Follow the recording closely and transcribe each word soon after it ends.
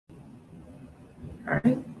All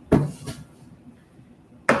right.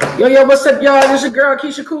 Yo, what's up, y'all? This your girl,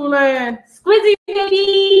 Keisha Kool and Squizzy,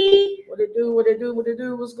 baby. What it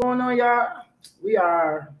do? What's going on, y'all? We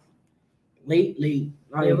are late.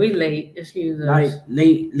 Like, yeah, we late. Excuse us. Like,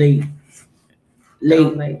 late.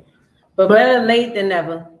 But better late than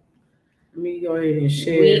never. Let me go ahead and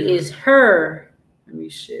share. We is her. Let me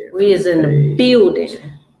share. We is in the building.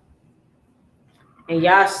 And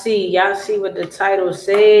y'all see what the title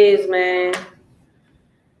says, man.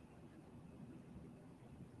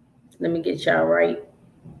 Let me get y'all right.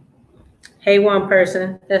 Hey, one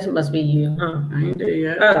person. That must be you, huh? I ain't there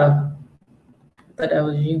yet. Oh. I thought that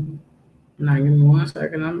was you. Nah, give me 1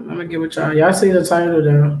 second. I'm going to get with y'all. Y'all see the title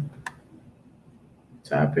there.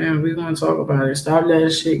 Tap in. We're going to talk about it. Stop letting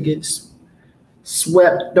shit get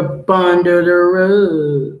swept up under the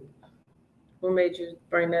rug. Who made you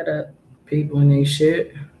bring that up? People and they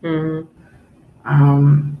shit. Mm-hmm.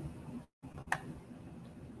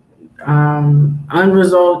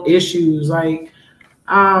 Unresolved issues. Like,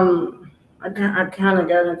 I kind of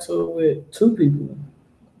got into it with 2 people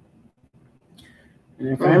and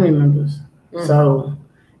their family members. So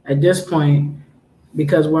at this point,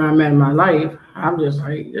 because where I'm at in my life, I'm just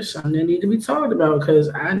like, there's something that needs to be talked about because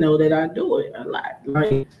I know that I do it a lot.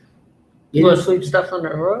 Like, you want to sweep stuff under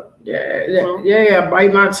the rug? Yeah.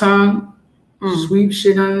 Bite my tongue, sweep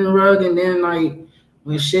shit under the rug, and then like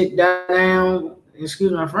when shit die down,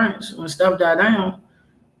 excuse my French, when stuff die down,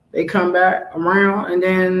 they come back around and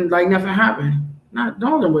then like nothing happened. Not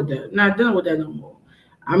dealing with that no more.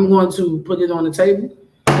 I'm going to put it on the table,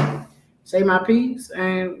 say my piece,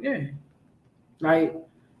 and yeah. Like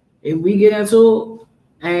if we get into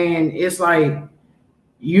it and it's like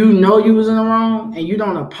you know you was in the wrong and you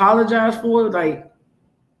don't apologize for it, like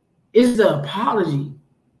it's the apology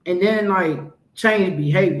and then like change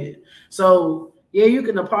behavior. So yeah, you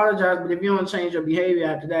can apologize, but if you don't change your behavior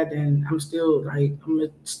after that, then I'm gonna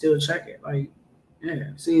still check it. Like,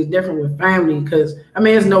 yeah. See, it's different with family because I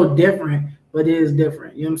mean it's no different, but it is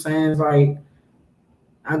different. You know what I'm saying? It's like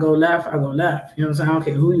I go left. You know what I'm saying? I don't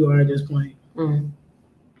care who you are at this point.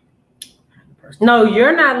 No,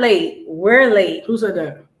 you're not late. We're late. Who said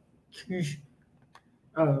that?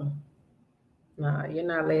 Oh. No, you're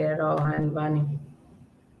not late at all, honey bunny.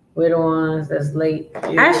 We're the ones that's late.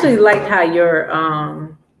 Yeah. I actually liked how your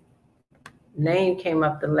name came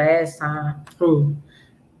up the last time. Who?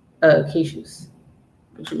 Keisha's.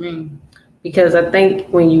 What you mean? Because I think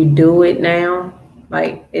when you do it now,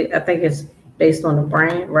 like I think it's based on the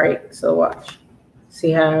brand, right? So watch.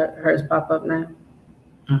 See how hers pop up now?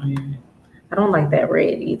 Oh, yeah. I don't like that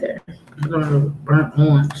red either. I don't have burnt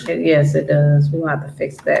orange. Yes, it does. We're going to have to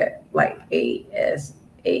fix that. Like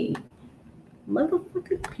ASA.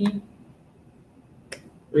 Motherfucking P.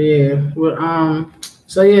 Yeah. Well,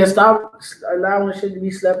 so yeah, stop allowing shit to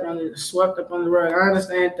be swept up on the rug. I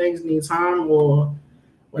understand things need time or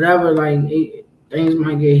whatever, like things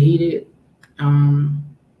might get heated.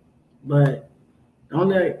 But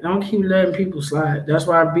don't keep letting people slide. That's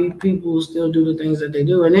why people still do the things that they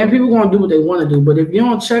do. And then people gonna do what they want to do. But if you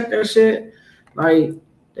don't check that shit, like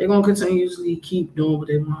they're gonna continuously keep doing what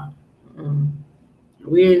they want.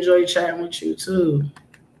 We enjoy chatting with you too.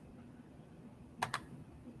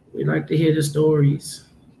 We like to hear the stories.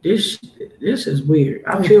 This is weird.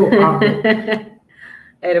 I feel awkward.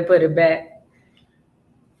 Had to put it back.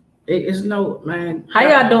 It's no, man. How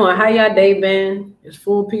y'all doing? How y'all day been? It's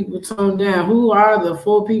 4 people. Tone down. Who are the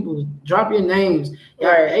 4 people? Drop your names.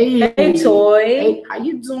 Right. Hey, Toy. Hey, how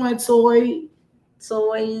you doing, Toy?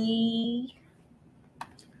 Toy.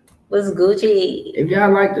 What's Gucci? If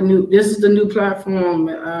y'all like this is the new platform.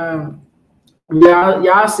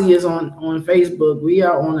 Y'all see us on Facebook. We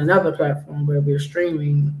are on another platform where we're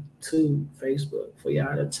streaming to Facebook for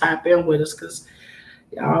y'all to tap in with us because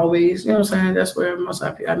y'all always, you know what I'm saying? That's where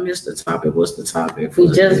I missed the topic. What's the topic?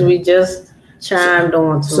 We just chimed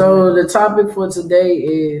on. So the topic for today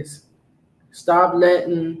is stop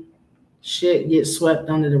letting shit get swept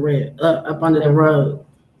under the rug, up under the rug.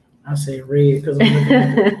 I say red because I'm looking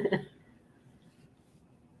at it.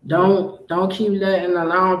 Don't keep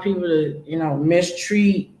allowing people to,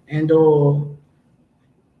 mistreat and or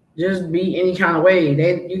just be any kind of way.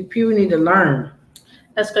 People need to learn.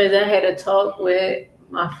 That's crazy. I had a talk with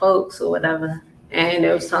my folks or whatever, and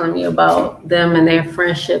they was telling me about them and their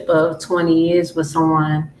friendship of 20 years with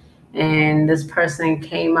someone, and this person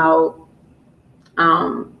came out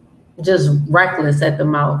just reckless at the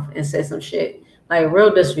mouth and said some shit like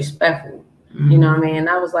real disrespectful. You know what I mean? And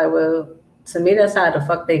I was like, well, to me, that's how the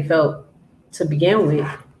fuck they felt to begin with.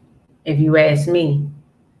 If you ask me,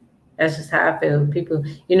 that's just how I feel. People,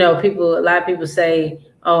 a lot of people say,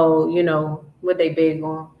 oh, you know, what they big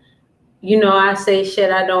on. You know, I say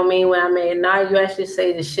shit I don't mean when I mean. Now you actually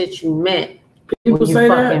say the shit you meant. People say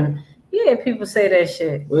that. Yeah, people say that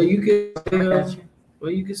shit. Well, you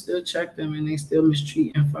can still check them and they still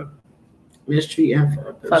mistreat and fuck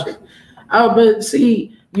shit. Oh, but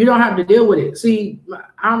see, you don't have to deal with it. See,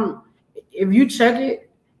 if you check it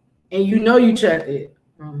and you know you checked it,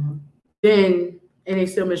 then and they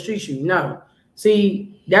still mistreat you. No.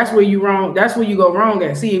 See, that's where you wrong. That's where you go wrong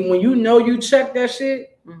at. See, when you know you checked that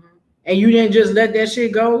shit and you didn't just let that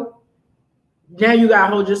shit go, now you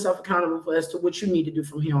gotta hold yourself accountable for as to what you need to do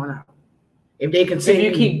from here on out. If they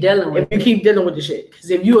continue, if you keep dealing with the shit, because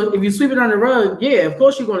if you sweep it on the rug, yeah, of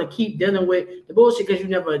course you're gonna keep dealing with the bullshit because you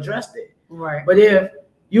never addressed it. Right. But if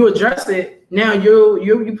you address it, now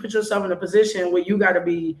you put yourself in a position where you got to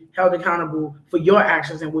be held accountable for your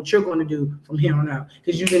actions and what you're going to do from here on out,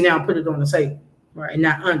 because you can now put it on the table, right, and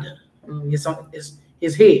not under. It's on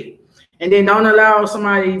his head, and then don't allow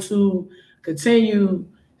somebody to continue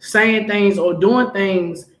saying things or doing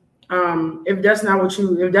things. If that's not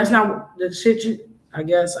the shit you, I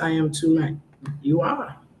guess I am too much. You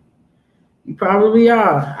are. You probably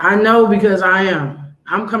are. I know because I am.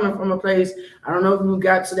 I'm coming from a place. I don't know if you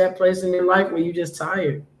got to that place in your life where you just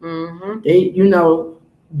tired.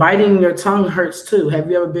 Biting your tongue hurts too. Have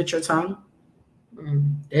you ever bit your tongue?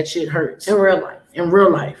 That shit hurts. In real life. In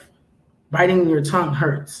real life. Biting your tongue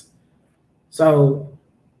hurts. So,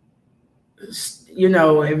 if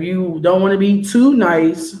you don't want to be too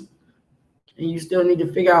nice and you still need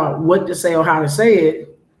to figure out what to say or how to say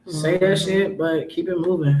it, say that shit, but keep it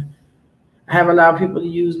moving. I have allowed people to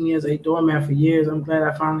use me as a doormat for years. I'm glad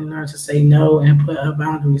I finally learned to say no and put up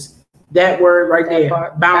boundaries. That word right there,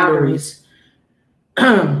 boundaries.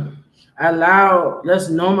 Let's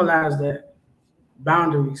normalize that.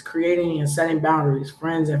 Boundaries, creating and setting boundaries,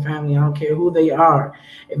 friends and family, I don't care who they are.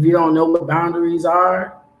 If you don't know what boundaries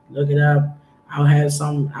are, look it up. I'll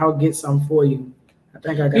get some for you. I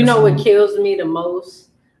think I got what kills me the most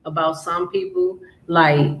about some people,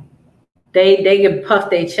 like they can puff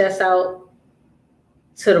their chest out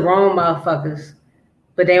to the wrong motherfuckers,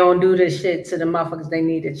 but they don't do this shit to the motherfuckers they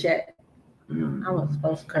need to check. I was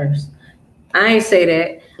supposed to curse. I ain't say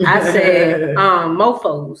that. I said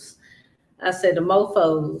mofos. I said the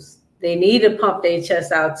mofos, they need to pump their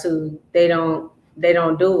chest out too. They don't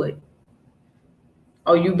do it.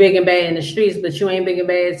 Oh, you big and bad in the streets, but you ain't big and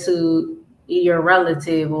bad to your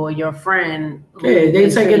relative or your friend. Yeah, they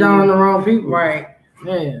take it on the wrong people. Right.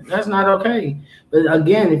 Yeah, that's not okay. But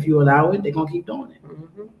again, if you allow it, they're gonna keep doing it.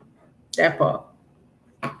 That part.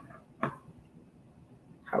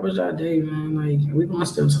 How was y'all day, man? Like, we gonna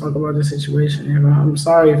still talk about the situation. I'm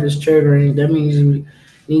sorry if it's triggering. That means you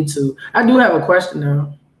need to. I do have a question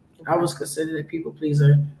though. I was considered a people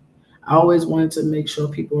pleaser. I always wanted to make sure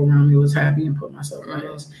people around me was happy and put myself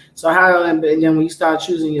last. So and then when you start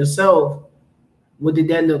choosing yourself, what did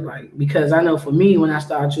that look like? Because I know for me, when I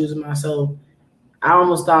started choosing myself, I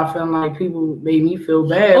almost started feeling like people made me feel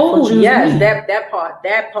bad. Oh yes, that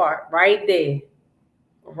part right there.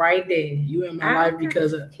 You in my life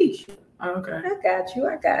because of Keisha. Oh, okay. I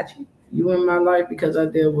got you. You in my life because I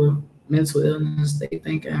deal with mental illness. They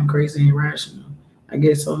think I'm crazy and irrational. I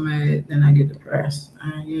get so mad, then I get depressed.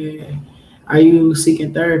 Yeah. Are you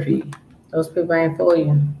seeking therapy? Those people ain't for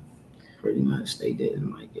you. Pretty much, they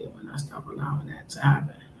didn't like it when I stopped allowing that to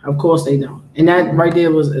happen. Of course, they don't. And that right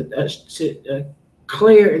there was a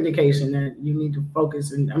clear indication that you need to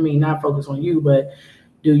focus, and not focus on you, but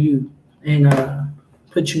do you and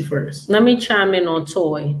put you first. Let me chime in on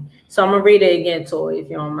Toi. So I'm gonna read it again, Toi, if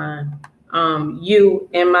you don't mind. You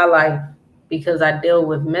in my life because I deal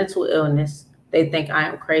with mental illness. They think I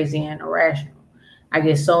am crazy and irrational. I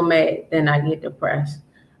get so mad, then I get depressed.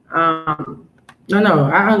 No,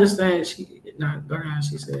 I understand. She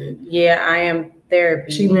said. Yeah, I am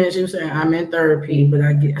therapy. She was saying I'm in therapy, but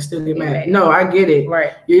I still get mad. No, I get it.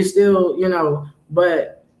 Right. You're still,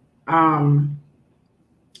 but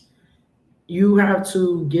you have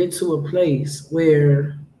to get to a place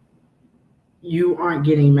where you aren't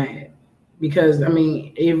getting mad, because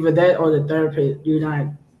either that or the therapist, you're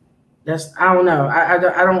not. I don't know. I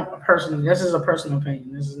don't personally. This is a personal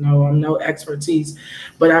opinion. I'm no expertise,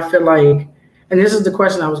 but I feel like, and this is the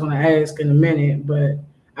question I was going to ask in a minute, but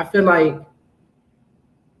I feel like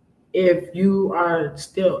if it's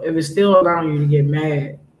still allowing you to get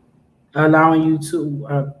mad, allowing you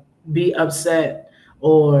to be upset,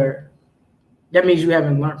 or that means you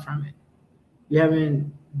haven't learned from it. You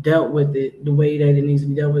haven't dealt with it the way that it needs to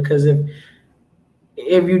be dealt with. Because if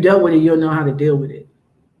you dealt with it, you'll know how to deal with it.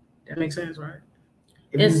 That makes sense, right?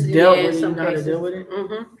 If you dealt with it, you know how to deal with it.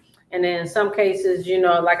 And then in some cases, you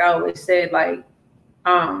know, like I always said, like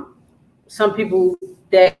some people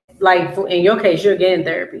that, like in your case, you're getting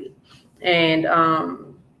therapy, and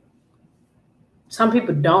some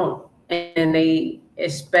people don't, and they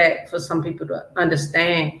expect for some people to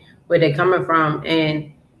understand where they're coming from,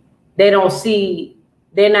 and they're not seeing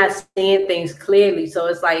things clearly. So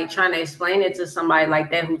it's like trying to explain it to somebody like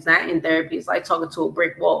that who's not in therapy. It's like talking to a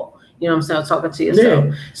brick wall. You know what I'm saying? Talking to yourself.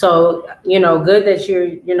 Yeah. So, you know, good that you're,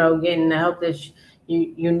 you know, getting the help that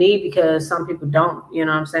you need, because some people don't, you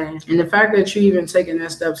know what I'm saying? And the fact that you even taking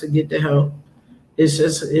that step to get the help, it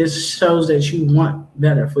shows that you want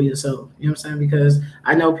better for yourself. You know what I'm saying? Because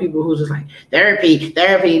I know people who just like, therapy.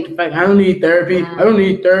 I don't need therapy. Mm-hmm. I don't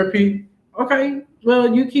need therapy. Okay.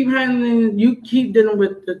 Well, you keep dealing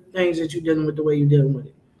with the things that you're dealing with the way you're dealing with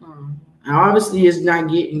it. Mm-hmm. And obviously, it's not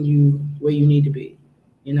getting you where you need to be.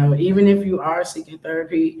 You know, even if you are seeking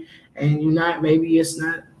therapy and you're not, maybe it's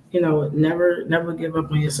not, you know, never give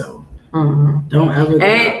up on yourself. Mm-hmm. Don't ever.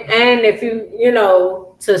 And if you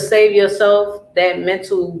know, to save yourself that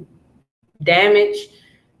mental damage,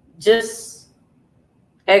 just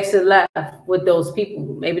exit left with those people.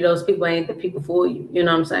 Maybe those people ain't the people for you. You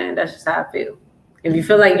know what I'm saying? That's just how I feel. If you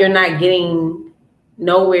feel like you're not getting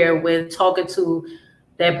nowhere with talking to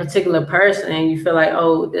that particular person, and you feel like,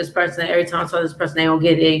 oh, this person, every time I talk to this person, they don't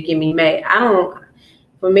get it, they get me mad.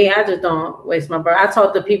 For me, I just don't waste my breath. I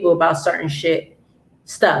talk to people about certain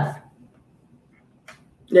stuff.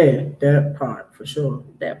 Yeah, that part, for sure.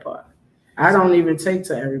 That part. I don't even take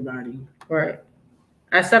to everybody. Right.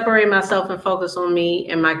 I separate myself and focus on me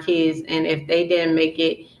and my kids, and if they didn't make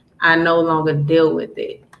it, I no longer deal with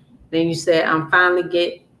it. Then you said, I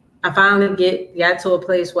finally got to a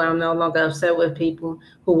place where I'm no longer upset with people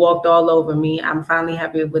who walked all over me. I'm finally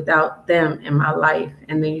happy without them in my life.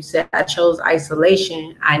 And then you said, I chose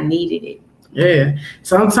isolation. I needed it. Yeah.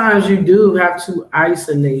 Sometimes you do have to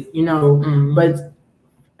isolate, you know, mm-hmm. but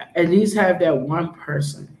at least have that one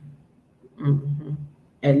person. Mm-hmm.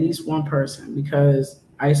 At least one person, because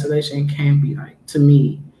isolation can be like, to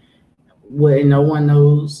me, where no one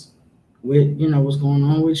knows what's going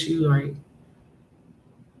on with you. Like,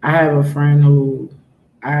 I have a friend who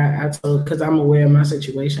I told, because I'm aware of my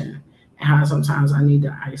situation and how sometimes I need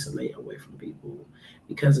to isolate away from people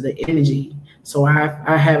because of the energy. So I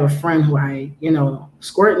have a friend who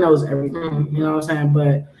Squirt knows everything, mm-hmm. you know what I'm saying?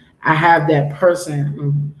 But I have that person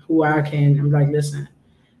mm-hmm. who I'm like, listen,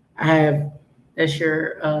 that's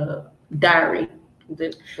your diary.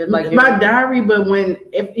 Like my diary, but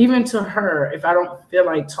even to her, if I don't feel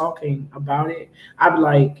like talking about it, I'd be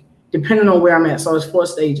like, depending on where I'm at. So it's 4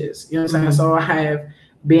 stages. You know what I'm mm-hmm. saying? So I have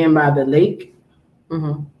being by the lake,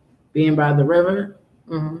 mm-hmm. being by the river,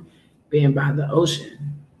 mm-hmm. being by the ocean,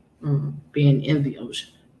 mm-hmm. being in the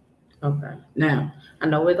ocean. Okay. Now, I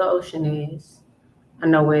know where the ocean is. I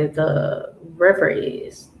know where the river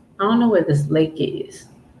is. I don't know where this lake is.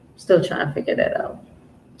 Still trying to figure that out.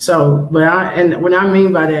 So, and when I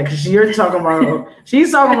mean by that, because she's talking about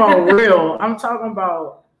real. I'm talking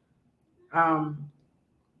about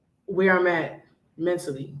where I'm at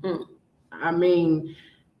mentally. Mm. I mean,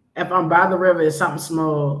 if I'm by the river, it's something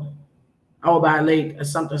small. Or by a lake,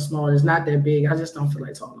 it's something small. It's not that big. I just don't feel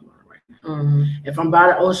like talking about it right now. Mm-hmm. If I'm by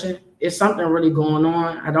the ocean, it's something really going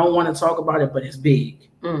on. I don't want to talk about it, but it's big.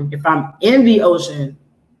 Mm. If I'm in the ocean,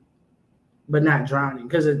 but not drowning,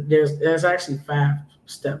 because there's actually 5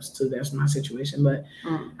 steps to that's my situation, but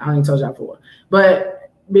I only told y'all 4.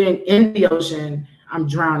 But being in the ocean, I'm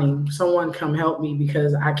drowning. Someone come help me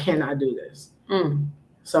because I cannot do this. Mm.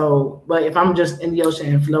 So, but if I'm just in the ocean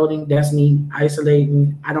and floating, that's me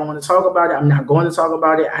isolating. I don't want to talk about it. I'm not going to talk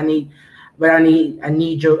about it. I need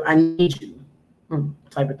you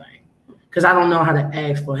type of thing. Because I don't know how to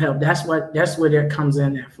ask for help. That's where that comes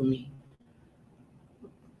in there for me.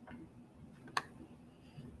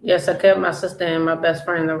 Yes, I kept my sister and my best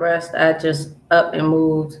friend the rest. I just up and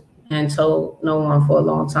moved and told no one for a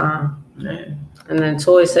long time. Yeah. And then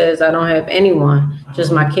Toi says, I don't have anyone,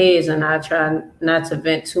 just my kids, and I try not to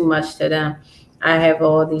vent too much to them. I have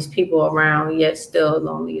all these people around, yet still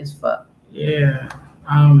lonely as fuck. Yeah.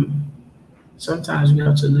 Sometimes you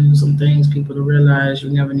have to lose some things, people to realize you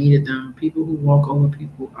never needed them. People who walk over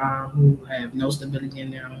people who have no stability in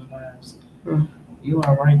their own lives. Mm. You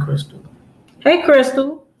are right, Crystal. Hey,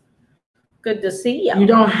 Crystal. Good to see you. You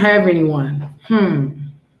don't have anyone.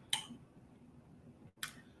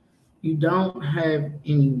 You don't have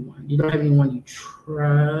anyone. You don't have anyone you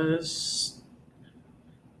trust.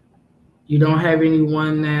 You don't have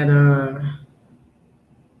anyone that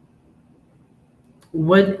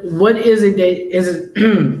what is it that is it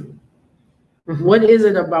what is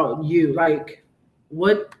it about you? Like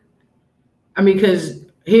what I mean, because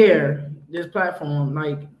here, this platform,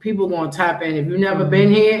 like people gonna tap in. If you've never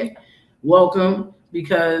been here, welcome.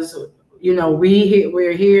 Because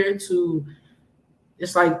we're here to.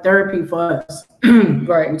 It's like therapy for us.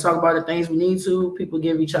 Right. We talk about the things we need to. People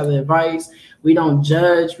give each other advice. We don't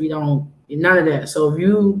judge. We don't none of that. So if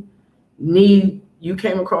you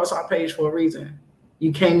came across our page for a reason.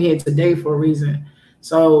 You came here today for a reason.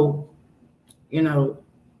 So,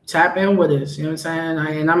 tap in with us. You know what I'm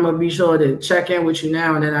saying? And I'm gonna be sure to check in with you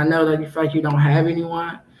now. And then I know that you feel like you don't have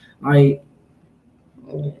anyone, like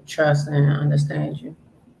trust and understand you.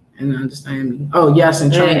 And understand me. Oh yes,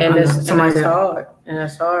 and it's hard. And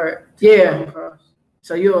it's hard. Yeah.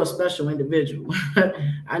 So you're a special individual.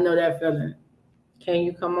 I know that feeling. Can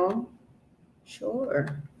you come on? Sure.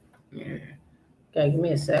 Yeah. Okay, give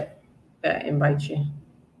me a sec. I invite you.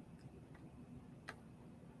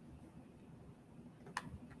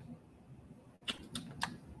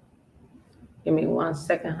 Give me 1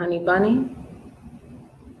 second, honey bunny.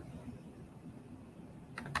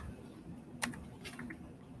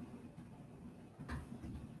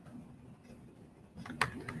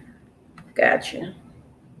 Gotcha.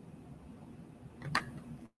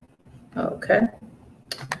 Okay.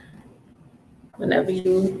 Whenever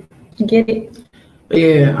you get it. But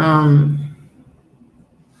yeah,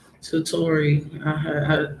 to Tori,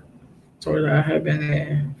 Tori, I have been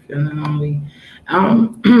there feeling lonely.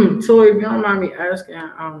 Tori, if you don't mind me asking,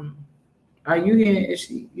 are you here? Is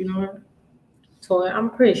she? You know her? Toy, I'm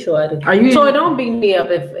pretty sure I do. Toy, don't beat me up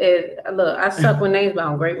if look, I suck with names, but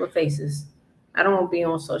I'm great with faces. I don't be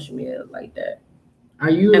on social media like that. Are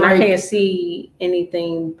you? And I can't see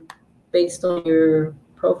anything based on your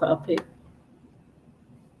profile pic.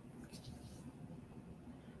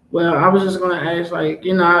 Well, I was just gonna ask, like,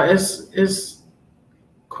 it's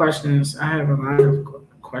questions. I have a lot of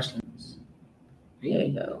questions. There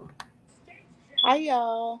you go. Hi,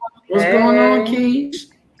 y'all. What's going on, Keisha?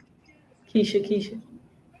 Keisha.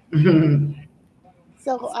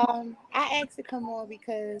 So, I asked to come on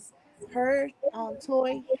because her,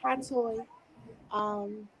 Toy, hi, Toy.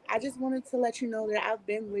 I just wanted to let you know that I've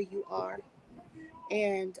been where you are,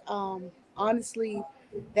 and honestly,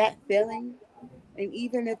 that feeling, and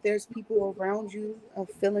even if there's people around you of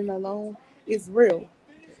feeling alone, is real.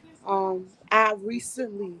 I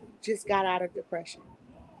recently just got out of depression.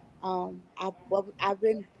 I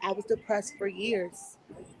was depressed for years,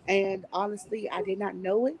 and honestly, I did not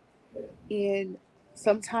know it. And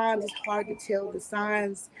sometimes it's hard to tell the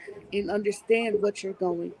signs and understand what you're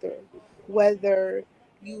going through. Whether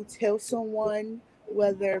you tell someone,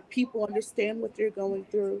 whether people understand what they're going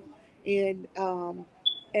through, and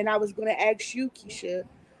I was going to ask you, Keisha,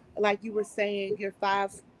 like you were saying, your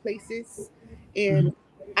 5 places, and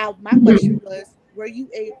my question was,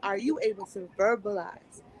 are you able to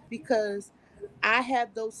verbalize? Because I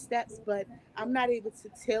have those steps, but I'm not able to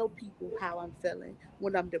tell people how I'm feeling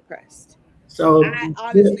when I'm depressed. So I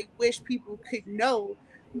honestly wish people could know,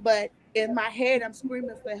 but in my head, I'm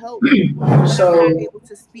screaming for help, but I'm not able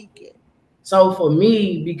to speak it. So for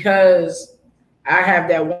me, because I have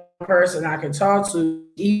that one person I can talk to,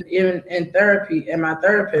 even in therapy, and my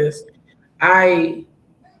therapist, I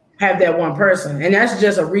have that one person. And that's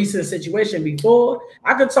just a recent situation. Before,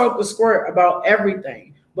 I could talk to Squirt about everything.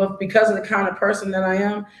 But because of the kind of person that I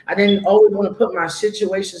am, I didn't always want to put my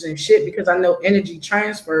situations and shit because I know energy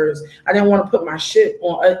transfers. I didn't want to put my shit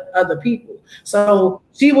on other people. So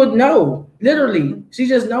she would know, literally. She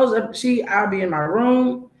just knows that I'll be in my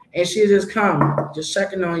room and she'll just come, just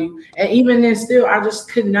checking on you. And even then still, I just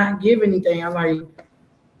could not give anything. I'm like,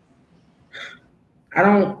 I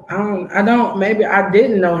don't, maybe I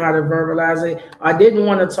didn't know how to verbalize it. I didn't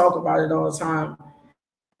want to talk about it all the time.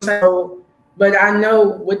 So, but I know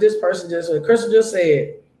what this person what Crystal just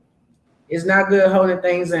said, it's not good holding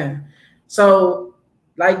things in. So,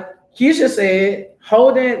 like Keisha said,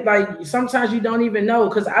 holding, like sometimes you don't even know,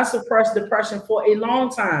 because I suppressed depression for a long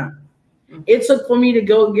time. It took for me to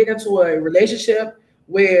go get into a relationship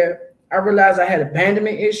where I realized I had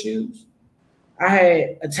abandonment issues. I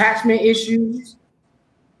had attachment issues.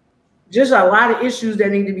 Just a lot of issues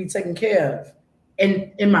that need to be taken care of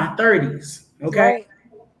in my 30s. Okay. Right.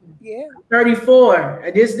 Yeah.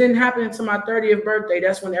 34. This didn't happen until my 30th birthday.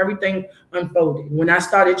 That's when everything unfolded. When I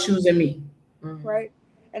started choosing me. Right.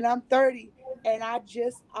 And I'm 30. And I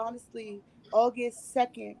just honestly, August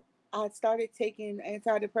 2nd, I started taking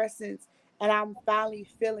antidepressants, and I'm finally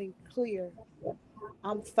feeling clear.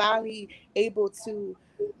 I'm finally able to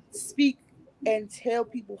speak and tell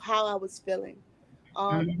people how I was feeling.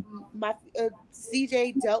 My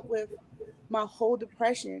CJ dealt with my whole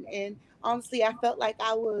depression, and honestly, I felt like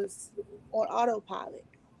I was on autopilot.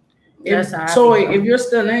 If you're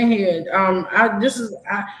still in here, I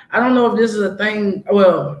don't know if this is a thing.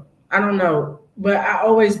 Well, I don't know, but I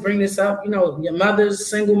always bring this up. You know, your mothers,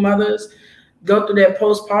 single mothers, go through that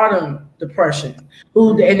postpartum depression,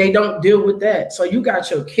 and they don't deal with that. So you got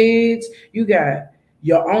your kids, you got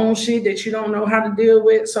your own shit that you don't know how to deal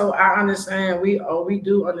with. So I understand. We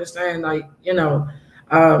do understand. Like, you know,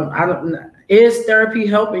 I don't. Is therapy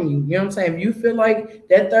helping you? You know what I'm saying? If you feel like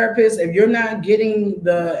that therapist, if you're not getting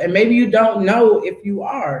and maybe you don't know if you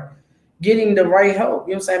are getting the right help,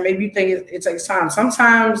 you know what I'm saying? Maybe you think it takes time.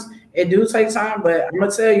 Sometimes it do take time, but I'm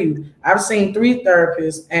gonna tell you, I've seen 3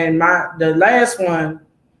 therapists, and the last one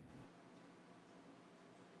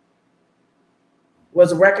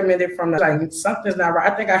was recommended from like something's not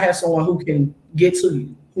right. I think I have someone who can get to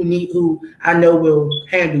you, who I know will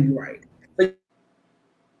handle you right.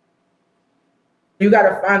 You got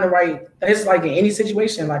to find the right. It's like in any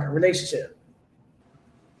situation, like a relationship,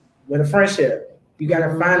 with a friendship. You got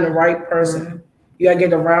to find the right person. You got to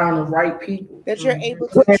get around the right people that you're able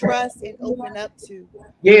to trust and open up to.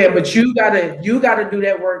 Yeah, but you gotta do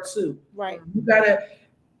that work too. Right. You gotta.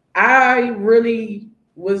 I really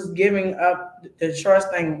was giving up the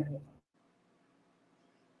trust thing.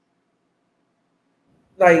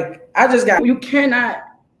 Like, I just got. You cannot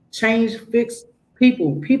fix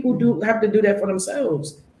people. People do have to do that for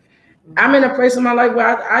themselves. I'm in a place in my life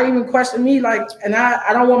where I even question me, like, and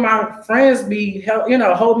I don't want my friends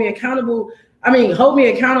hold me accountable. I mean, hold me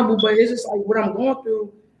accountable, but it's just like what I'm going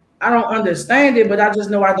through. I don't understand it, but I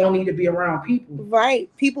just know I don't need to be around people.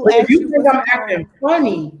 Right. People. But if you think I'm acting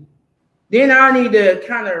funny, then I need to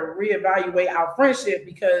kind of reevaluate our friendship,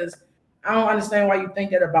 because I don't understand why you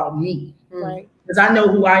think that about me. Right. Because I know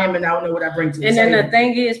who I am and I don't know what I bring to the table. And then the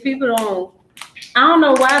thing is, I don't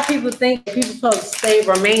know why people think people supposed to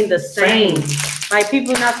remain the same. Like,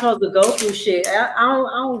 people not supposed to go through shit. I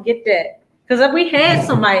don't get that. Because we had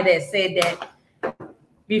somebody that said that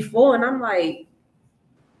before, and I'm like,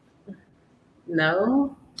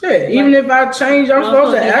 no. Yeah, even if I change, I'm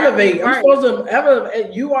supposed to elevate. I'm supposed to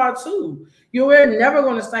elevate. You are too. You're never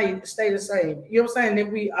going to stay the same. You know what I'm saying? If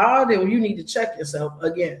we are, then you need to check yourself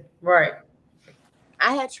again. Right.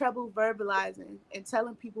 I had trouble verbalizing and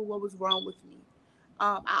telling people what was wrong with me.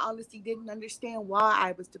 I honestly didn't understand why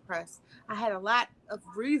I was depressed. I had a lot of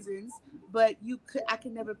reasons, but I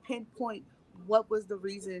could never pinpoint what was the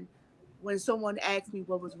reason when someone asked me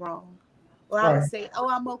what was wrong. Or I would say, "Oh,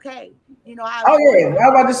 I'm okay." You know. I was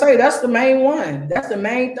about to say that's the main one. That's the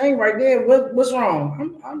main thing right there. What's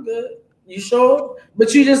wrong? I'm good. You sure?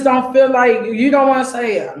 But you just don't feel like you don't want to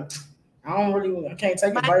say. I can't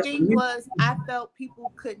take advice. My thing was, I felt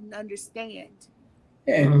people couldn't understand.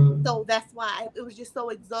 Yeah. So that's why it was just so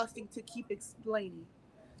exhausting to keep explaining.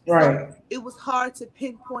 Right. So it was hard to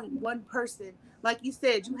pinpoint one person. Like you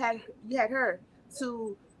said, you had her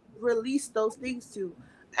to release those things to.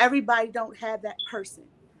 Everybody don't have that person,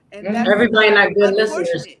 and that's everybody not good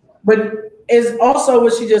listeners. But it's also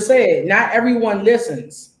what she just said. Not everyone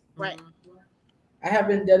listens. Right. I have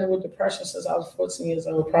been dealing with depression since I was 14 years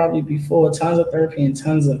old, probably before. Tons of therapy and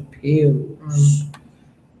tons of pills.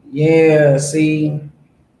 Yeah, see.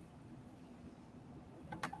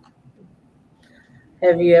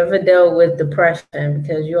 Have you ever dealt with depression?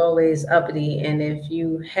 Because you're always uppity, and if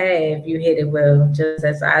you have, you hit it well, just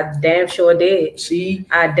as I damn sure did. See?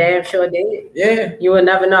 I damn sure did. Yeah. You will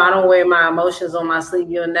never know. I don't wear my emotions on my sleeve.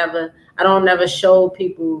 I don't never show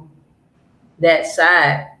people that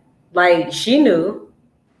side. Like, she knew,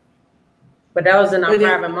 but that was in our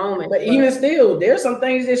private moment. But even still, there's some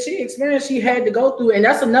things that she experienced, she had to go through. And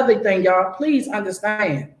that's another thing, y'all. Please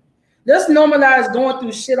understand. Let's normalize going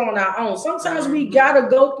through shit on our own. Sometimes we gotta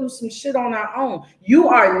go through some shit on our own. You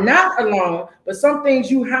are not alone, but some things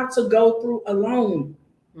you have to go through alone.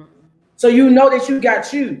 So you know that you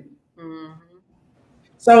got you.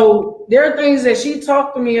 So there are things that she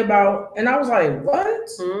talked to me about, and I was like, what?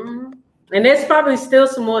 And there's probably still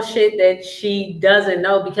some more shit that she doesn't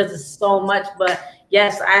know because it's so much. But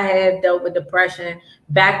yes, I have dealt with depression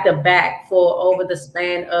back to back for over the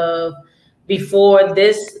span of before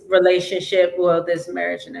this relationship, well, this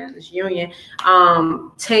marriage and this union,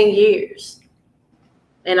 10 years.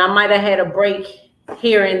 And I might have had a break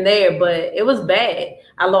here and there, but it was bad.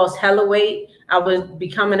 I lost hella weight. I was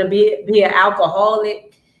becoming to be an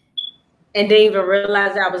alcoholic and didn't even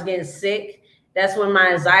realize I was getting sick. That's when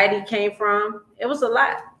my anxiety came from. It was a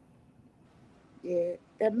lot. Yeah,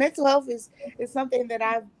 that mental health is something that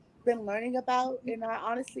I've been learning about, and I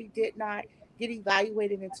honestly did not get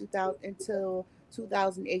evaluated until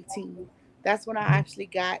 2018. That's when I actually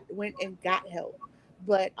went and got help.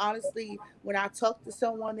 But honestly, when I talked to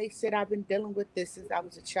someone, they said I've been dealing with this since I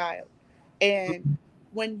was a child. And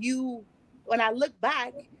when you when I look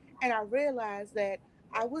back and I realize that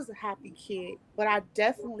I was a happy kid, but I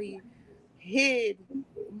definitely hid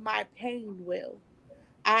my pain well.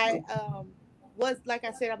 I was, like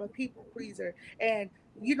I said, I'm a people pleaser, and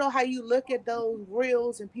you know how you look at those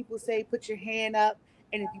reels and people say put your hand up,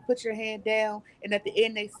 and if you put your hand down, and at the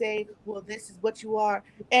end they say, well, this is what you are.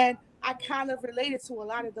 And I kind of related to a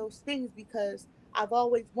lot of those things because I've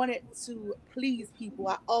always wanted to please people.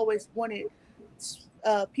 I always wanted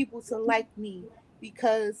people to like me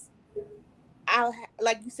because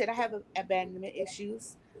like you said, I have abandonment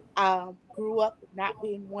issues. Grew up not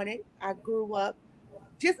being wanted. I grew up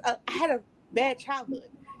I had a bad childhood,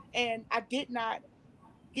 and I did not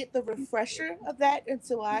get the refresher of that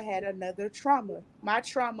until I had another trauma. My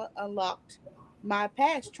trauma unlocked my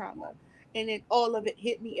past trauma, and then all of it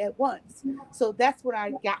hit me at once. So that's when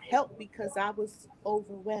I got help because I was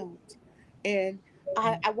overwhelmed, and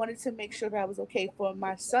I wanted to make sure that I was okay for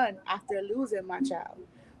my son after losing my child.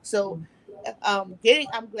 So, I'm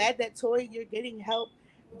glad that Toy, you're getting help,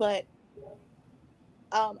 but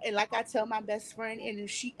and like I tell my best friend, and if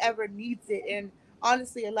she ever needs it, and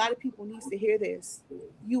honestly, a lot of people needs to hear this.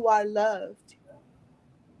 You are loved.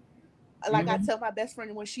 Like I tell my best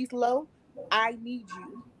friend, when she's low, I need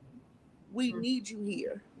you. We need you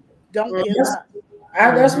here. Don't give up.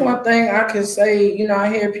 That's one thing I can say. You know, I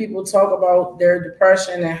hear people talk about their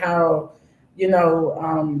depression and how, you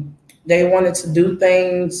know, they wanted to do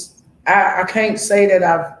things. I can't say that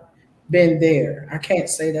I've been there. I can't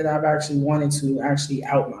say that I've actually wanted to actually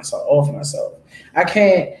out myself, off myself. I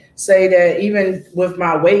can't say that even with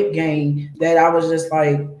my weight gain that I was just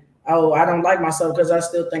like, oh, I don't like myself because I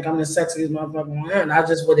still think I'm the sexiest motherfucker on earth. That's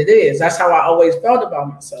just what it is. That's how I always felt about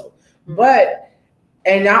myself. But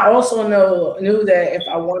and I also knew that if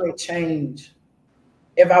I wanted change,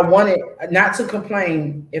 if I wanted not to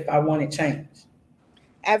complain, if I wanted change.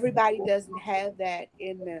 Everybody doesn't have that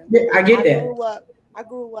in them. Yeah, I get that. I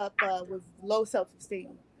grew up with low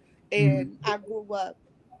self-esteem, and I grew up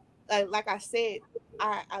like I said,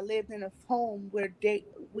 I lived in a home where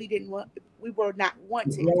we were not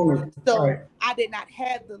wanted. So I did not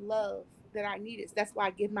have the love that I needed. That's why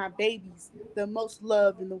I give my babies the most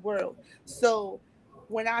love in the world. So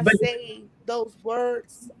when I say those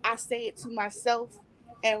words, I say it to myself.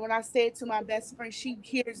 And when I say it to my best friend, she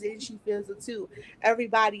hears it and she feels it too.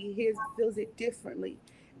 Everybody feels it differently.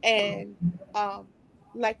 And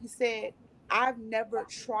like you said, I've never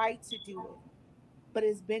tried to do it, but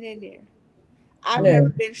it's been in there. I've never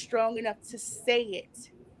been strong enough to say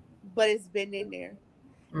it, but it's been in there.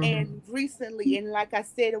 And recently, and like I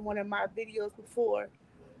said in one of my videos before,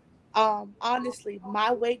 honestly,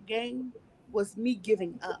 my weight gain was me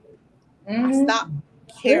giving up. I stopped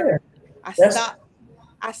caring. I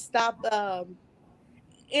stopped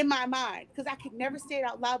in my mind, because I could never say it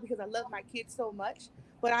out loud because I love my kids so much.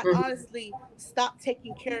 But I honestly stopped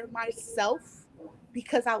taking care of myself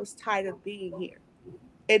because I was tired of being here.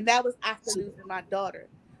 And that was after losing my daughter.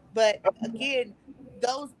 But again,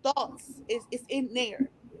 those thoughts is in there.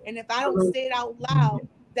 And if I don't say it out loud,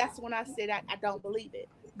 that's when I said I don't believe it.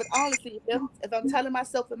 But honestly, if I'm telling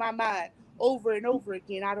myself in my mind over and over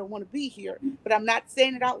again, I don't want to be here, but I'm not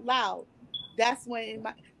saying it out loud, that's when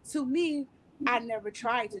to me, I never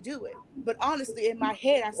tried to do it. But honestly, in my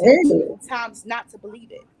head, I said too many times not to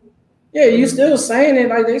believe it. Yeah, you still saying it.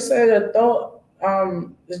 Like they said, a thought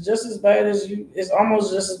is just as bad as you. It's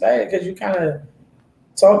almost just as bad because you kind of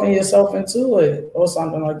talking yourself into it or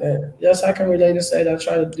something like that. Yes, I can relate and say that I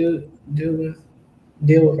try to deal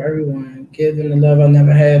with everyone, give them the love I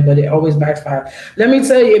never had, but it always backfires. Let me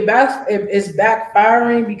tell you, it's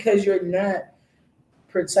backfiring because you're not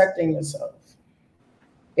protecting yourself.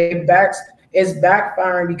 It's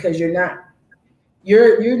backfiring because you're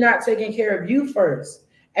not taking care of you first.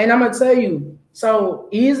 And I'm gonna tell you, so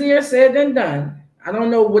easier said than done. I don't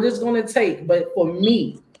know what it's gonna take, but for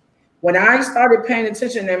me, when I started paying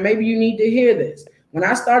attention, and maybe you need to hear this, when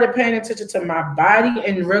I started paying attention to my body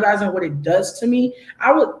and realizing what it does to me,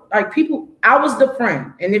 I was the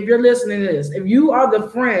friend. And if you're listening to this, if you are the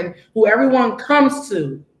friend who everyone comes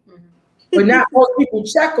to, but not most people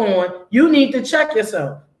check on, you need to check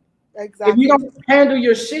yourself. Exactly. If you don't handle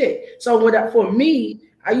your shit. So for me,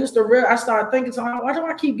 I started thinking, so why do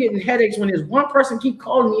I keep getting headaches when there's one person keep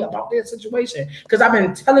calling me about their situation? Because I've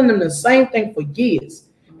been telling them the same thing for years,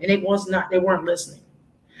 and they weren't listening.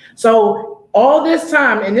 So all this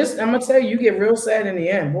time, and this, I'm gonna tell you, you get real sad in the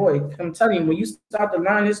end, boy. I'm telling you, when you start to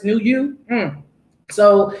learn this new you.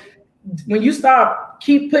 So when you start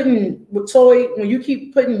when you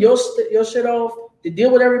keep putting your shit off, to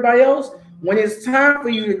deal with everybody else. When it's time for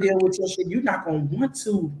you to deal with your shit, you're not gonna want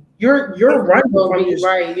to. You're running from your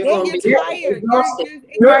right. You're gonna be tired.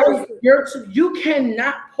 You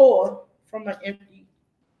cannot pour from an empty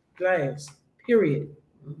glass. Period.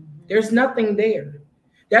 There's nothing there.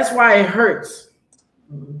 That's why it hurts.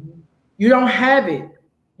 You don't have it.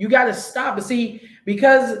 You got to stop. But see,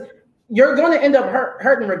 because you're going to end up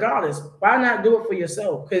hurting regardless. Why not do it for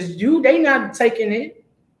yourself? Because they not taking it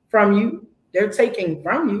from you. They're taking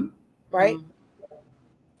from you. Right.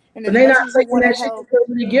 And they're not taking that shit because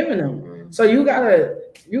you're giving them. So you gotta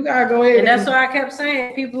go ahead. And that's why I kept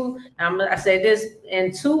saying, people, I said this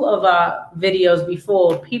in 2 of our videos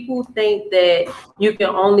before, people think that you can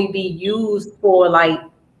only be used for like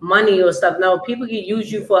money or stuff. No, people can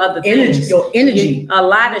use you for other things. Your energy. A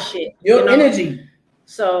lot of shit. Your energy.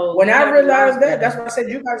 So when I realized that's why I said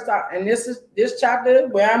you gotta stop. And this is this chapter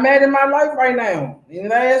where I'm at in my life right now.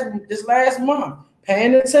 This last month,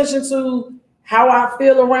 paying attention to how I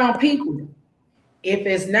feel around people. If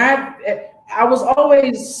it's not, I was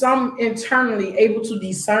always some internally able to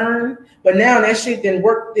discern, but now that shit didn't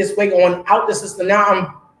work this way on out the system.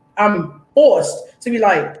 Now I'm forced to be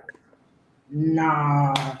like,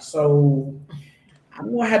 nah. So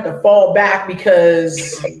I'm gonna have to fall back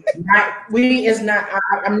because I'm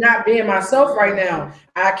not being myself right now.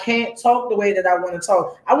 I can't talk the way that I want to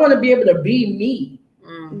talk. I want to be able to be me.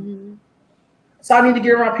 Mm-hmm. So I need to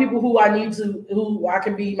get around people who I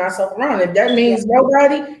can be myself around. If that means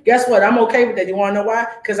nobody, guess what? I'm okay with that. You want to know why?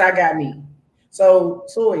 Because I got me. So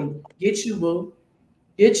Toi, get you, boo.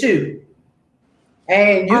 Get you.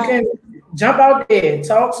 And you can jump out there,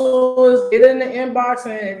 talk to us, get in the inbox,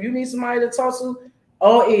 and if you need somebody to talk to,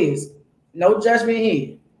 all is. No judgment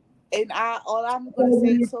here. And all I'm going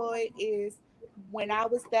to say, Toi, is when I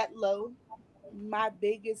was that low, my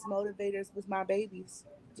biggest motivators was my babies.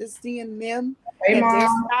 Just seeing them and their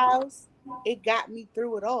smiles, it got me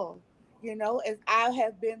through it all. You know, as I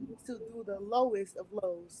have been through the lowest of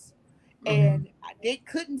lows, and they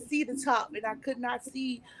couldn't see the top, and I could not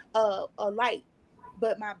see a light.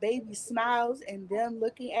 But my baby smiles and them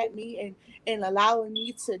looking at me and allowing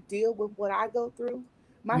me to deal with what I go through.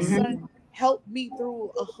 My son helped me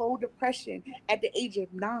through a whole depression at the age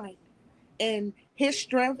of 9. And his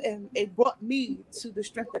strength, and it brought me to the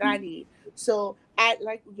strength that I need. So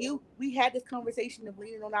we had this conversation of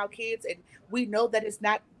leaning on our kids, and we know that it's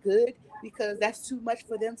not good because that's too much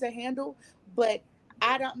for them to handle. But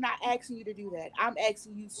I'm not asking you to do that. I'm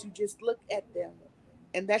asking you to just look at them,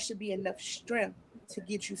 and that should be enough strength to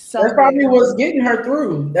get you somewhere. That's probably what's getting her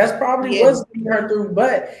through. That's probably what's getting her through.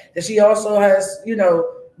 But that she also has, don't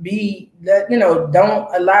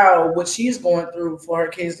allow what she's going through for her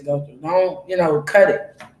kids to go through. Don't, cut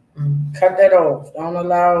it. Cut that off. Don't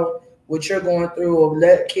allow what you're going through or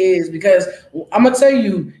let kids, because I'm gonna tell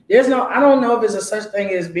you, I don't know if it's a such thing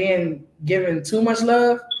as being given too much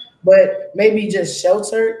love, but maybe just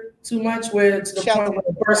sheltered too much, where to the point where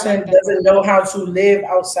the person doesn't know how to live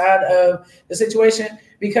outside of the situation.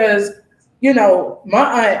 Because my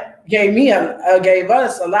aunt gave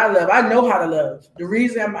us a lot of love. I know how to love. The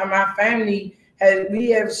reason my family we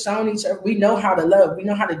have shown each other, we know how to love. We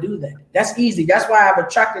know how to do that. That's easy. That's why I've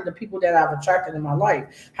attracted the people that I've attracted in my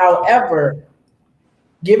life. However,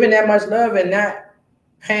 giving that much love and not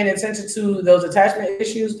paying attention to those attachment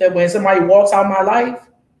issues, that when somebody walks out of my life,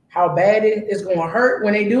 how bad it is going to hurt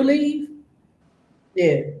when they do leave.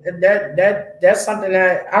 Yeah, that's something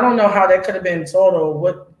that I don't know how that could have been taught or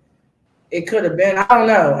what it could have been. I don't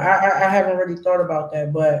know. I haven't really thought about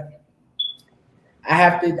that, but I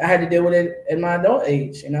had to deal with it in my adult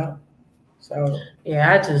age, So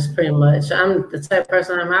yeah, I just pretty much, I'm the type of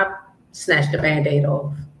person I snatch the Band-Aid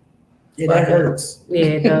off. Yeah, that hurts. Yeah,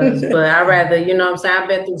 it does. But I rather, I've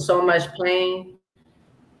been through so much pain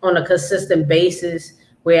on a consistent basis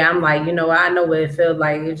where I'm like, I know what it feels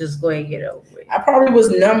like. You just go ahead and get over it. I probably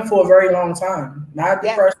was numb for a very long time. Not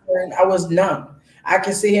the first one. I was numb. I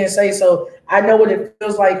can sit here and say, so I know what it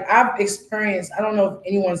feels like. I've experienced, I don't know if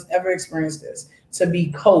anyone's ever experienced this, to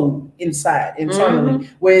be cold inside, internally,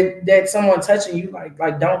 with that someone touching you, like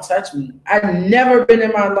don't touch me. I've never been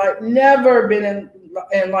in my life, in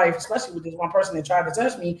life, especially with this one person that tried to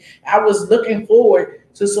touch me. I was looking forward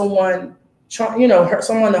to someone,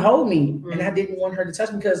 someone to hold me, and I didn't want her to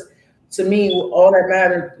touch me, because to me, all that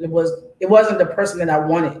mattered it wasn't the person that I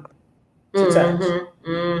wanted to touch.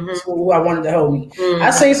 It's who I wanted to hold me.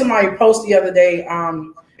 I seen somebody post the other day,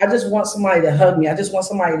 I just want somebody to hug me. I just want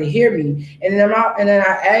somebody to hear me. And then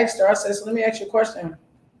I asked her, I said, so let me ask you a question.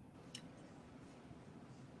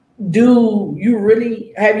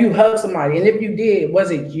 Have you hugged somebody? And if you did, was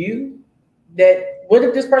it you that What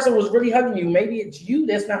if this person was really hugging you? Maybe it's you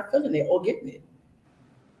that's not feeling it or getting it.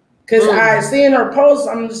 Because I seeing her post,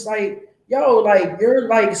 I'm just like, yo, like you're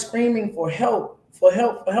like screaming for help, for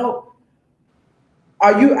help, for help.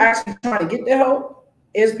 Are you actually trying to get the help?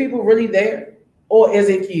 Is people really there? Or is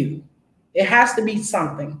it you? It has to be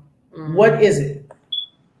something. What is it?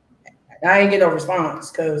 I ain't get no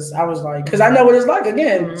response because I was like, because I know what it's like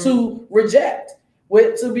again to reject.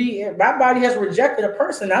 My body has rejected a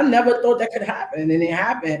person. I never thought that could happen, and it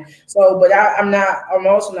happened. So, but I'm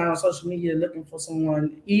also not on social media looking for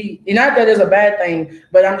someone. Not that it's a bad thing,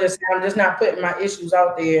 but I'm just not putting my issues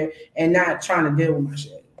out there and not trying to deal with my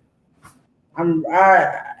shit. I'm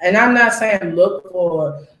not saying look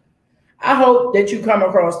for. I hope that you come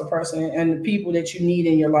across the person and the people that you need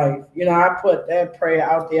in your life. You know, I put that prayer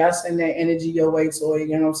out there. I send that energy your way, Toy.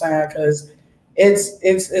 You know what I'm saying? Because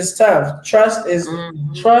it's tough. Trust is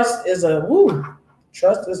trust is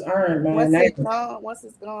earned, man. Once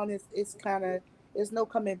it's gone, it's kind of there's no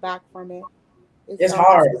coming back from it. It's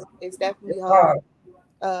hard. It's definitely hard.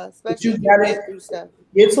 Especially if you went through stuff.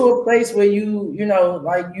 Get to a place where you know,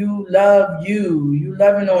 like you love you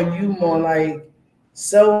loving on you more, like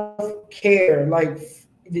self-care, like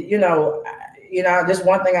this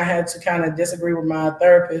one thing I had to kind of disagree with my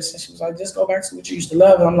therapist, and she was like, just go back to what you used to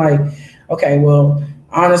love. And I'm like, okay, well,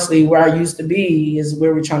 honestly, where I used to be is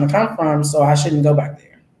where we're trying to come from, so I shouldn't go back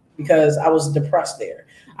there because I was depressed there.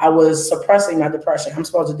 I was suppressing my depression. I'm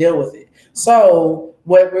supposed to deal with it. So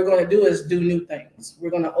what we're going to do is do new things.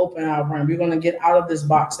 We're going to open our brain. We're going to get out of this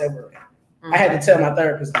box that we're in. I had to tell my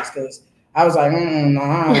therapist this because I was like,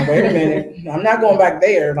 nah, wait a minute. I'm not going back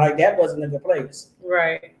there. Like, that wasn't a good place.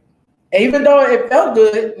 Right. And even though it felt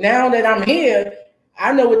good, now that I'm here,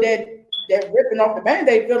 I know what that ripping off the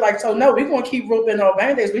Band-Aid feel like. So, no, we're going to keep ripping off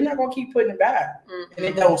Band-Aids. We're not going to keep putting it back. And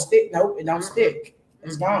it don't stick. Nope, it don't stick.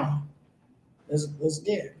 It's gone. It's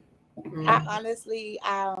good. I honestly,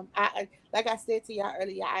 I like I said to y'all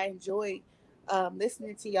earlier, I enjoy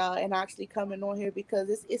listening to y'all and actually coming on here because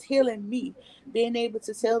it's healing me, being able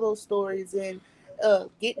to tell those stories and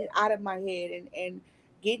getting it out of my head and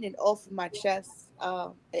getting it off of my chest.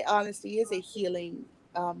 It honestly is a healing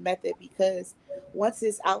method because once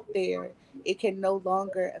it's out there, it can no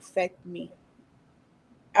longer affect me.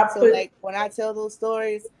 Like when I tell those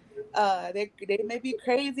stories, they may be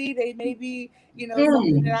crazy, they may be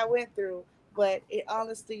something that I went through, but it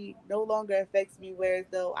honestly no longer affects me. Whereas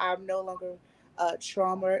though I'm no longer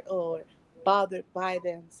trauma or bothered by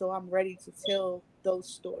them, so I'm ready to tell those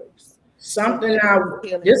stories. This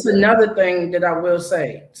is another thing that I will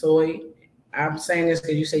say, Toy. I'm saying this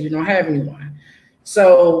because you say you don't have anyone.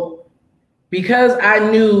 So because I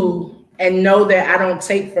knew and know that I don't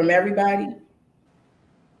take from everybody,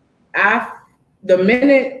 the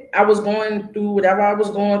minute I was going through whatever I was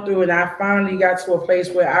going through, and I finally got to a place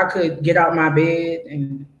where I could get out my bed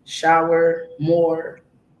and shower more,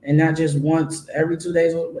 and not just once every 2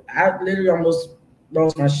 days. I literally almost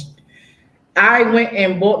lost my shit. I went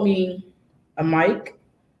and bought me a mic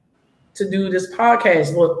to do this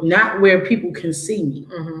podcast, but not where people can see me.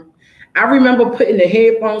 I remember putting the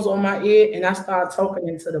headphones on my ear and I started talking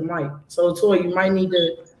into the mic. So, Toy, you might need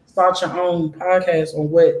to start your own podcast on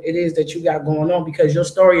what it is that you got going on because your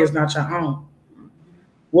story is not your own.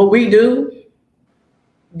 What we do,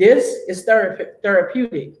 this is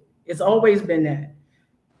therapeutic. It's always been that.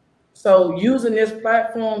 So using this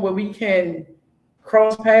platform where we can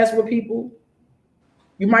cross paths with people,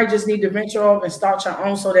 you might just need to venture off and start your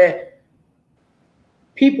own so that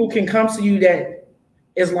people can come to you that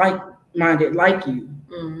is like-minded, like you.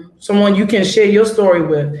 Someone you can share your story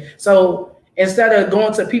with. So instead of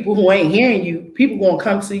going to people who ain't hearing you, people gonna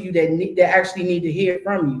come to you that actually need to hear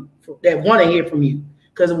from you, that want to hear from you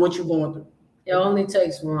because of what you're going through. It only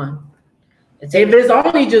takes one. If it's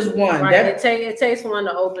only just one, right? It takes one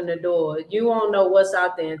to open the door. You won't know what's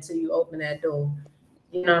out there until you open that door.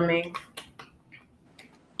 You know what I mean?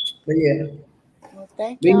 But yeah. Well,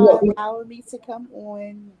 thank y'all for allowing me to come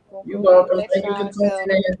on. You're welcome. Thank you for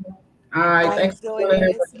tuning in. All right, thanks for joining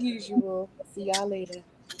as usual. See y'all later.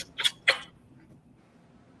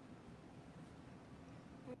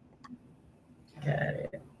 Got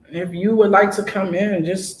it. If you would like to come in,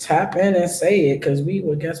 just tap in and say it, because we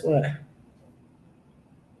will. Guess what?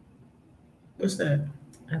 What's that?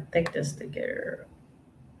 I think that's the girl.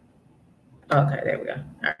 Okay, there we go. All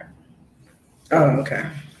right. Oh, okay.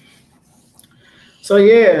 So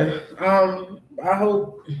yeah, I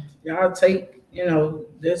hope y'all take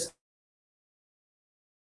this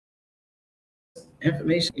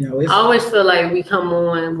information. I always feel like we come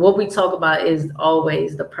on. What we talk about is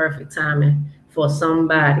always the perfect timing for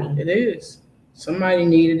somebody. It is. Somebody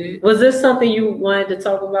needed it. Was this something you wanted to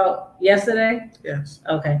talk about yesterday? Yes.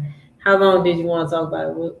 Okay. How long did you want to talk about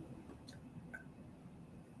it?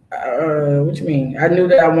 What you mean? I knew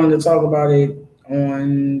that I wanted to talk about it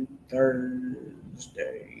on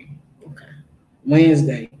Thursday. Okay.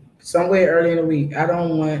 Wednesday. Somewhere early in the week. I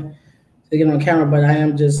don't want to get on camera, but I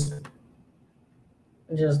am just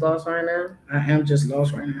lost right now? I am just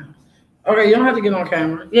lost right now. Okay, you don't have to get on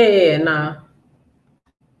camera. Yeah, nah.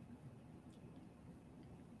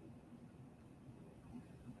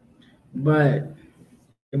 But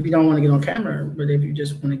if you don't want to get on camera, but if you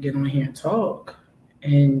just want to get on here and talk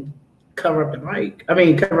and cover up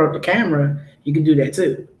the camera, you can do that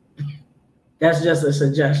too. That's just a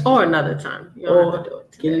suggestion. Or another time. You don't have to do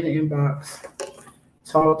it today. Get in the inbox,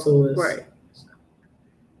 talk to us. Right.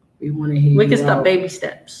 We want to hear. We can start baby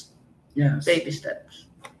steps. Yes. Baby steps.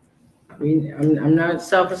 I'm not.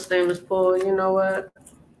 Self-esteem is poor. You know what?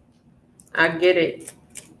 I get it.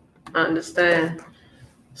 I understand.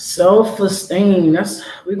 Self-esteem.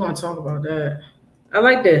 We're gonna talk about that. I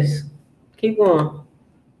like this. Keep going.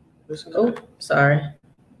 Oh, sorry.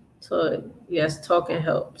 So yes, talking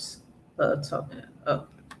helps. Talking. Oh,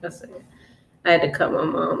 that's it. I had to cut my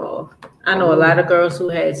mom off. I know a lot of girls who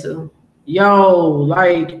had to.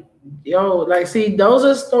 See,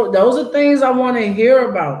 those are things I want to hear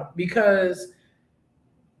about, because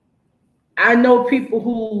I know people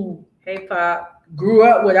who Pop grew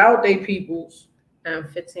up without their peoples. I'm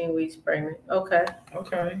 15 weeks pregnant. Okay.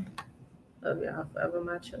 Love y'all forever,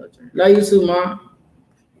 my children. Love you too, Mom.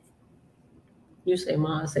 You say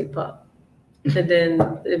Mom, I say Pop. And then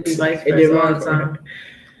it'd be vice versa all the time.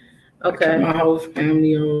 Okay. My whole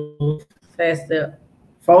family off.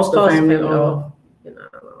 Foster family off. You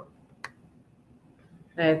know,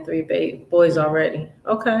 I had 3 boys already.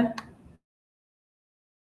 Okay.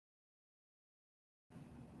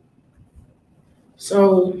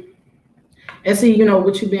 So, and see,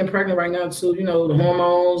 with you being pregnant right now too, the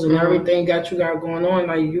hormones and everything got going on.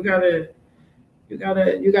 Like you gotta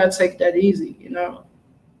take that easy,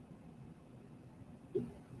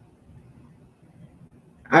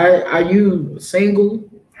 Are you single?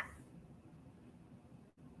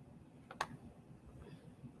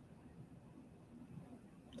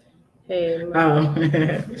 Hey,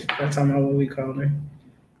 that's talking about what we call her.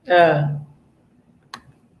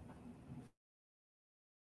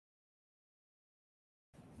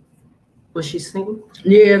 Was she single?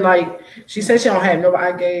 Yeah, like she said she don't have nobody.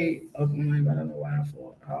 I gave up on life. I don't know why I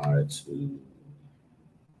fought hard to.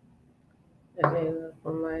 I gave up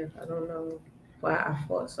on life. I don't know why I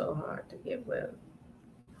fought so hard to get well.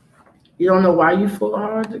 You don't know why you fought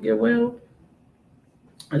hard to get well?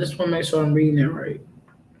 I just want to make sure I'm reading it right.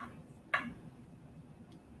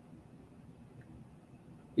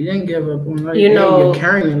 You didn't give up on life. You're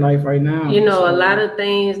carrying life right now. A lot of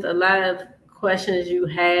things, a lot of questions you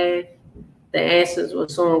had, the answers will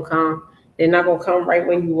soon come. They're not going to come right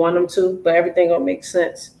when you want them to, but everything going to make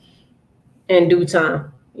sense in due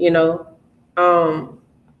time,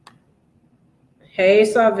 Hey,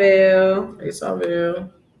 Sardell. Hey,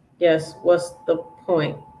 Sardell. Yes, what's the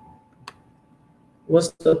point?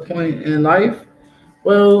 What's the point in life?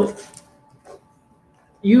 Well,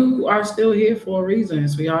 you are still here for a reason,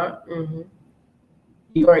 sweetheart. Mm-hmm.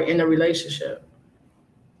 You are in a relationship.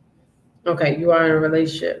 Okay, you are in a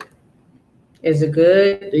relationship. Is it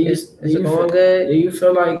good? Is it going good? Do you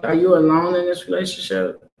feel like, are you alone in this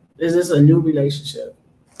relationship? Is this a new relationship?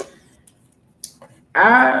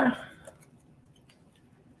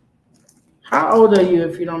 How old are you,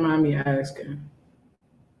 if you don't mind me asking?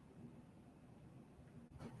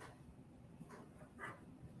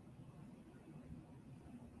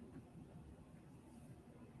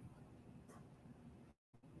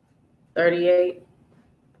 $38.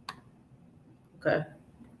 Okay.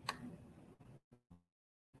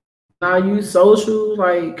 Are you social?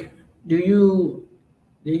 Like, do you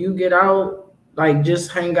get out? Like,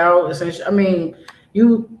 just hang out? Essentially, I mean,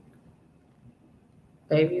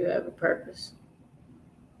 Baby, you have a purpose.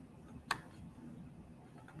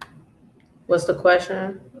 What's the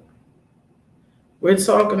question? We're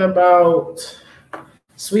talking about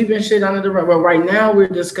sweeping shit under the rug. Well, right now we're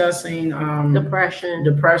discussing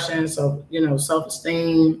depression. So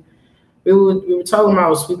self-esteem. We were talking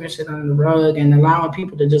about sweeping shit under the rug and allowing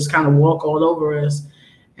people to just kind of walk all over us,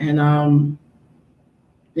 and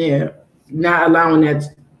not allowing that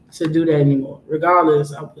to do that anymore.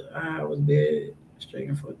 Regardless, I was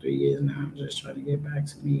bedridden for 3 years now. I'm just trying to get back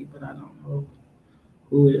to me, but I don't know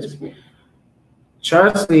who is.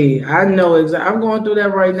 Trust me, I know exactly. I'm going through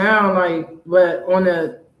that right now. Like, but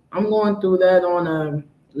I'm going through that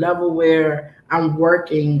level where I'm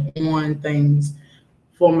working on things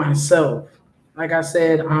for myself. Like I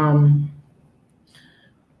said, yeah.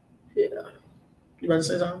 You want to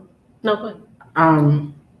say something? No,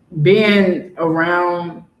 being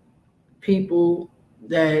around people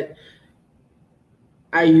that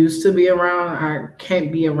I used to be around, I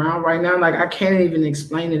can't be around right now. Like I can't even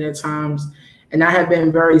explain it at times. And I have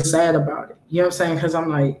been very sad about it. You know what I'm saying? Because I'm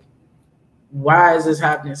like, why is this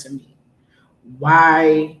happening to me?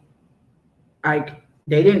 Why? Like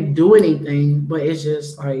they didn't do anything, but it's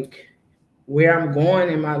just like where I'm going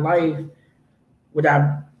in my life, what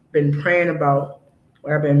I've been praying about,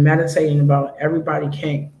 what I've been meditating about. Everybody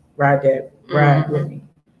can't ride that ride with me.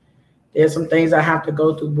 There's some things I have to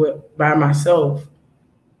go through by myself,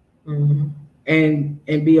 and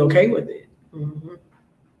be okay with it.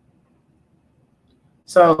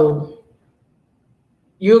 So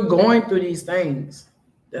you're going through these things.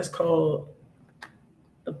 That's called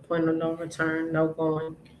the point of no return, no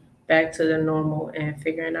going back to the normal and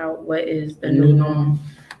figuring out what is the new normal.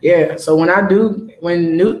 Yeah. So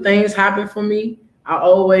when new things happen for me, I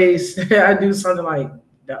always I do something like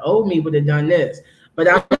the old me would have done this, but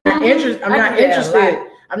I'm not interested.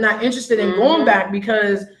 I'm not interested in going back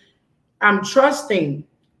because I'm trusting.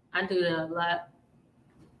 I do that a lot.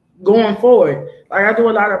 Going forward, like I do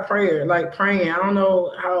a lot of prayer, like praying. I don't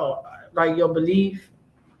know how, like your belief.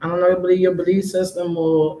 I don't know your belief system,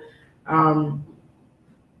 or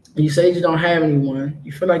you say you don't have anyone.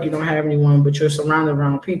 You feel like you don't have anyone, but you're surrounded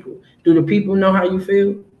around people. Do the people know how you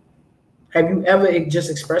feel? Have you ever just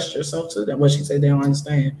expressed yourself to them? What she said, they don't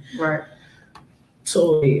understand. Right.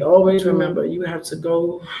 So always remember, you have to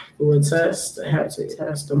go through a test to have a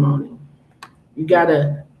testimony. You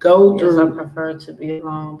gotta go through. I prefer to be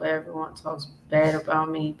alone, but everyone talks bad about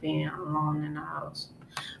me being alone in the house.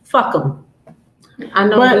 Fuck them. I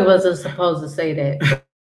know we wasn't supposed to say that.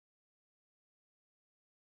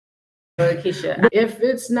 Lakeysha, if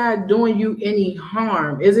it's not doing you any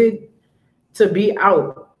harm, is it to be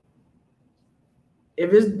out?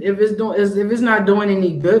 If it's not doing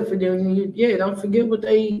any good for them, don't forget what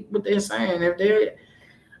they're saying.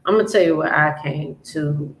 I'm gonna tell you what I came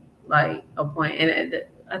to, like a point, and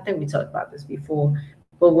I think we talked about this before.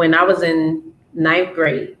 But when I was in 9th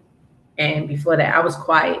grade, and before that, I was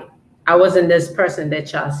quiet. I wasn't this person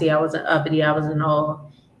that y'all see. I wasn't uppity. I wasn't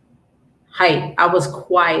all hype. I was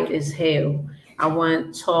quiet as hell. I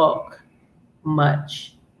wouldn't talk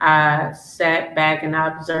much. I sat back and I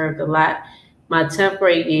observed a lot. My 10th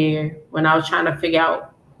grade year, when I was trying to figure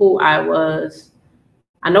out who I was,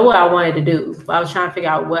 I know what I wanted to do, but I was trying to figure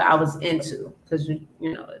out what I was into. Because,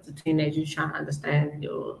 as a teenager, you're trying to understand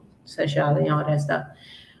your sexuality and all that stuff.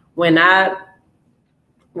 When I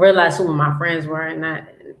realized who my friends were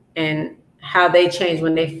and how they changed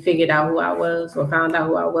when they figured out who I was or found out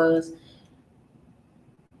who I was,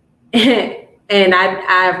 and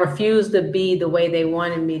I refused to be the way they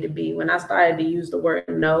wanted me to be. When I started to use the word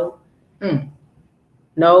no,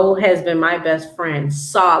 no has been my best friend,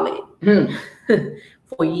 solid,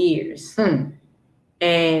 for years.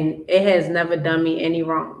 And it has never done me any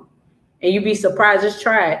wrong. And you'd be surprised, just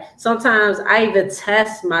try it. Sometimes I even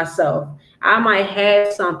test myself. I might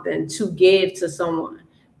have something to give to someone,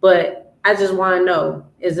 but I just want to know,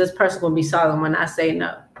 is this person going to be solid when I say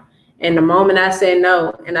no? And the moment I said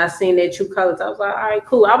no and I seen their true colors, I was like, all right,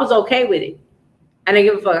 cool. I was okay with it. I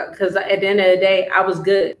didn't give a fuck because at the end of the day, I was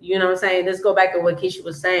good. You know what I'm saying? Let's go back to what Keisha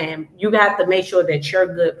was saying. You have to make sure that you're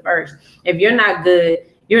good first. If you're not good,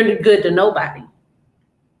 you're good to nobody.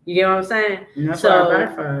 You know what I'm saying?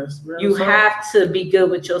 So you have to be good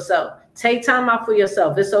with yourself. Take time out for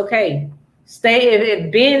yourself. It's okay. Stay,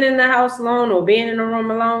 if being in the house alone or being in the room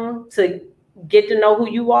alone to get to know who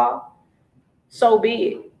you are, so be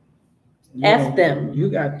it. F them. You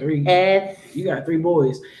got 3. You got 3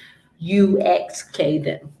 boys. You XK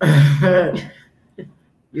them.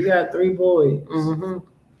 You got 3 boys.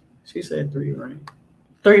 She said 3, right?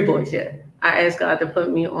 3 boys, yeah. I asked God to put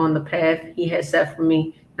me on the path He has set for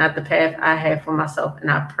me, not the path I have for myself. And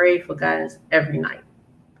I pray for guidance every night.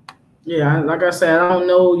 Yeah, like I said, I don't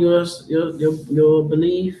know your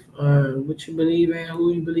belief, what you believe in,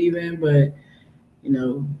 who you believe in, but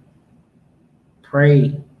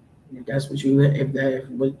pray. If that's what you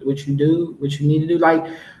what you do, what you need to do. Like,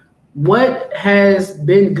 what has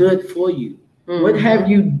been good for you? What have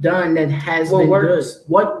you done that has been good?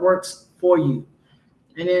 What works for you?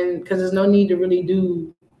 And then, because there's no need to really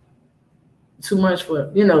do too much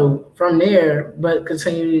for from there, but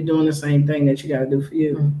continue doing the same thing that you got to do for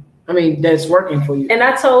you. I mean, that's working for you. And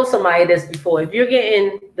I told somebody this before. If you're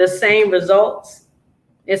getting the same results,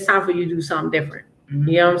 it's time for you to do something different.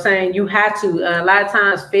 You know what I'm saying? You have to. A lot of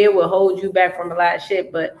times, fear will hold you back from a lot of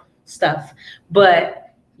shit, but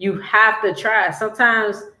you have to try.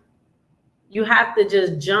 Sometimes you have to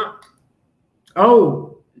just jump.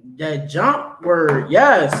 Oh, that jump word,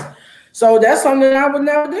 yes. So that's something I would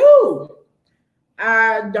never do.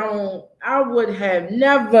 I would have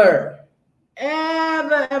never,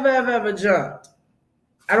 ever jumped.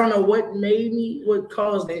 I don't know what made me, what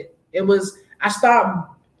caused it. It was, I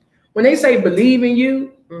stopped, when they say believe in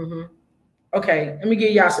you, okay, let me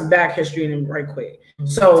give y'all some back history in right quick.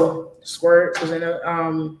 So Squirt was in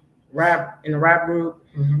a rap group,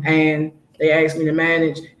 and they asked me to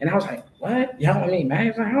manage, and I was like, what? Y'all want me to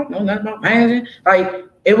manage? I don't know nothing about managing. Like,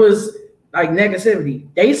 it was like negativity.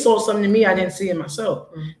 They saw something in me I didn't see in myself.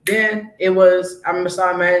 Then it was, I'm gonna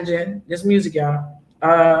start managing this music, y'all.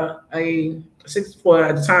 A 64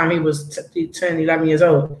 at the time, he was 10, 11 years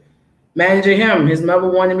old. Managing him, his mother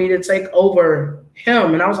wanted me to take over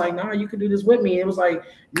him, and I was like, no, you can do this with me. It was like,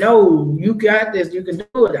 no, you got this, you can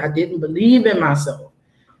do it. I didn't believe in myself.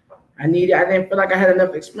 I didn't feel like I had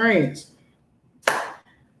enough experience.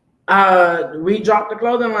 We dropped the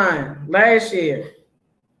clothing line last year.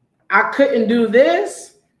 I couldn't do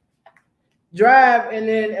this, drive, and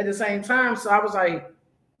then at the same time, so I was like,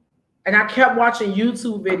 and I kept watching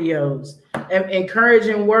YouTube videos and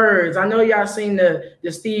encouraging words. I know y'all seen the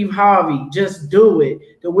Steve Harvey, just do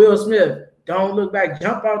it. The Will Smith, don't look back,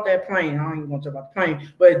 jump out that plane. I don't even want to jump out the plane,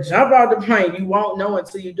 but jump out the plane. You won't know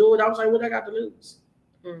until you do it. I was like, what I got to lose?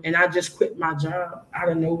 And I just quit my job out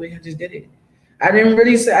of nowhere. I just did it. I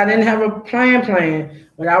didn't have a plan,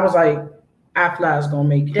 but I was like, iFLY is gonna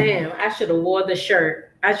make it. Damn, I should have wore the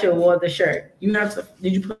shirt. You have to,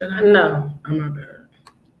 did you put that on? No. I'm not bad.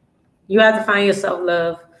 You have to find yourself,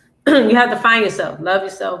 love. You have to find yourself, love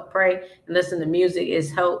yourself, pray, and listen to music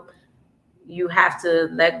is help. You have to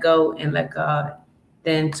let go and let God.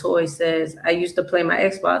 Then Toi says, I used to play my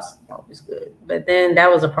Xbox, always good, but then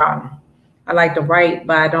that was a problem. I like to write,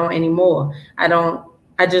 but I don't anymore. I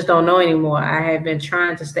just don't know anymore. I have been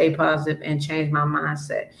trying to stay positive and change my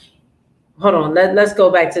mindset. Hold on, let's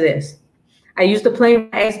go back to this. I used to play my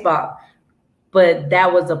Xbox, but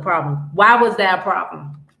that was a problem. Why was that a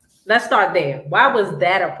problem? Let's start there. Why was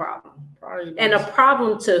that a problem? And a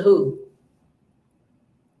problem to who?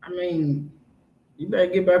 I mean, you better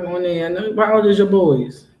get back on there. I know. How old is your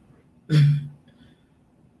boys?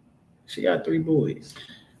 She got 3 boys.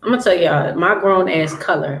 I'm gonna tell y'all, my grown ass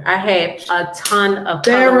color. I had a ton of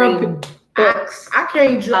coloring books. I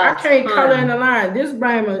can't color in the line. This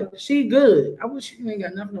Brahma, she good. I wish you ain't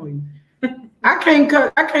got nothing on you. I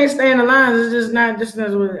can't stay in the lines. It's just not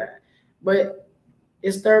but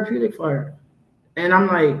it's therapeutic for her. And I'm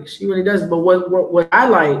like, she really does. But what I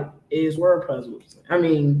like is word puzzles. I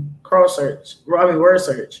mean, word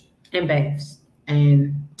search. And baths.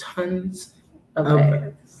 And tons of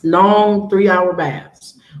baths. Long 3-hour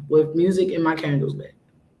baths with music and my candles lit.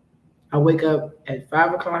 I wake up at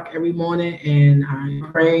 5 o'clock every morning and I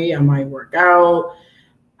pray. I might work out.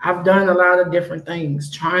 I've done a lot of different things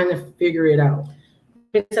trying to figure it out.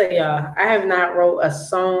 Let me tell y'all, I have not wrote a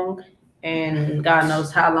song in God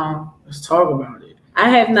knows how long. Let's talk about it. I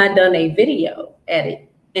have not done a video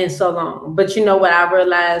edit in so long. But you know what I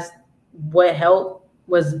realized what helped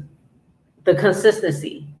was the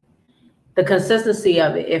consistency. The consistency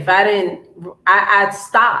of it. If I didn't, I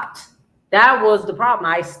stopped. That was the problem.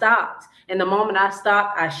 I stopped. And the moment I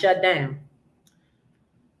stopped, I shut down.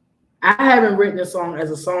 I haven't written a song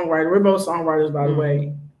as a songwriter. We're both songwriters, by the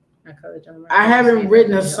way. I haven't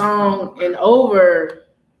written a song in over,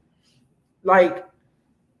 like,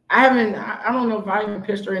 I don't know if I even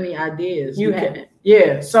pitched her any ideas. You haven't?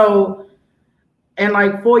 Yeah. So, in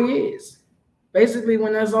like 4 years, basically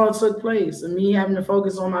when that's all took place and me having to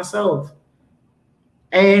focus on myself.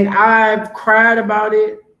 And I've cried about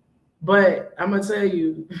it, but I'm going to tell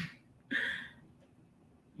you,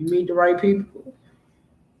 you meet the right people.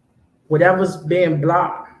 Whatever's being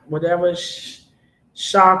blocked, whatever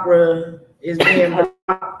chakra is being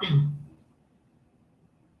blocked,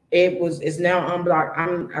 it's now unblocked.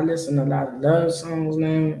 I listen to a lot of love songs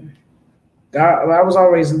now. God, I was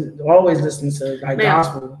always listening to like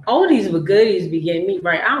gospel. Oldies but goodies be getting me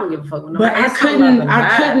right. I don't give a fuck. No, but I couldn't.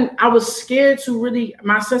 I was scared to really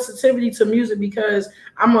my sensitivity to music because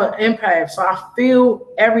I'm an empath, so I feel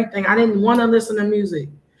everything. I didn't want to listen to music.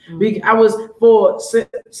 I was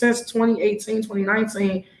since 2018,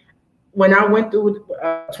 2019. When I went through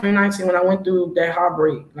 2019, when I went through that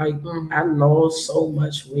heartbreak, like I lost so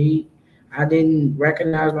much weight. I didn't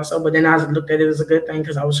recognize myself, but then I looked at it as a good thing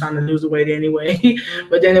because I was trying to lose the weight anyway.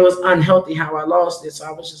 But then it was unhealthy how I lost it. So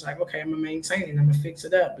I was just like, okay, I'm gonna maintain it. I'm gonna fix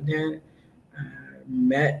it up. But then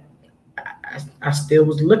met, I still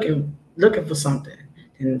was looking for something.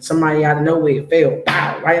 And somebody out of nowhere fell,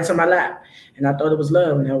 pow, right into my lap. And I thought it was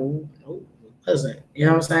love, and it wasn't. You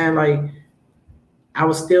know what I'm saying? Like, I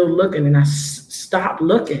was still looking, and I stopped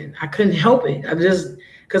looking. I couldn't help it.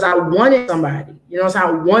 Because I wanted somebody. You know what I'm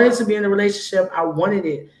saying? I wanted to be in a relationship. I wanted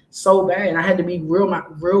it so bad, and I had to be real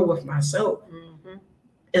with myself. Mm-hmm.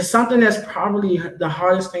 It's something that's probably the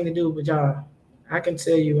hardest thing to do, but y'all, I can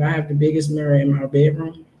tell you, I have the biggest mirror in my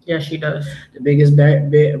bedroom. Yeah, she does. The biggest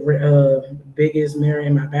biggest mirror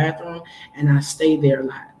in my bathroom, and I stay there a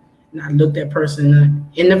lot. And I look that person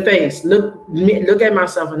in the face, look at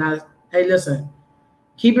myself, and hey, listen,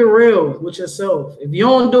 keep it real with yourself. If you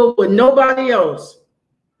don't do it with nobody else,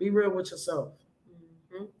 be real with yourself.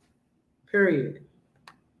 Mm-hmm. Period.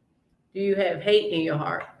 Do you have hate in your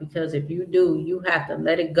heart? Because if you do, you have to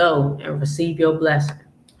let it go and receive your blessing.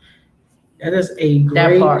 That is a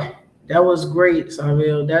great. That was great,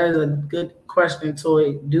 Shandell. That is a good question,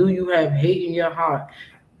 Toi. Do you have hate in your heart?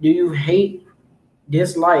 Do you hate,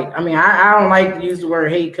 dislike? I mean, I don't like to use the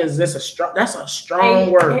word hate because that's a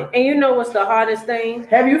strong word. And you know what's the hardest thing?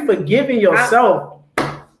 Have you forgiven yourself?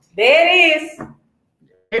 There it is.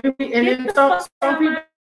 And then some people,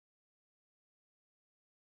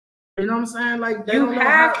 you know what I'm saying? Like, you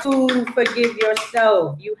have to forgive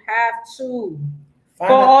yourself. You have to. For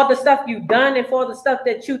all the stuff you've done and for the stuff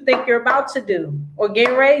that you think you're about to do or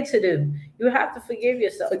getting ready to do. You have to forgive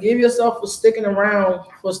yourself. Forgive yourself for sticking around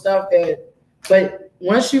for stuff but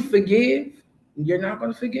once you forgive, you're not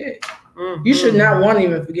going to forget. Mm-hmm. You should not want to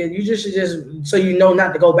even forget. You should so you know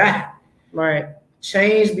not to go back. Right.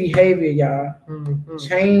 Change behavior, y'all. Mm-hmm.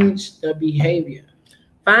 Change the behavior.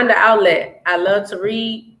 Find the outlet. I love to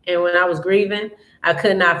read, and when I was grieving, I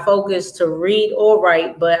could not focus to read or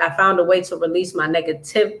write, but I found a way to release my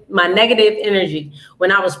negative energy.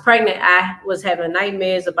 When I was pregnant, I was having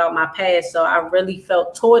nightmares about my past, so I really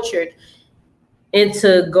felt tortured and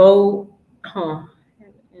to go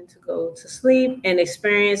to sleep and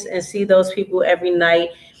experience and see those people every night.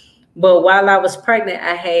 But while I was pregnant,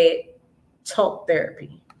 I had talk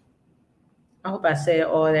therapy. I hope I said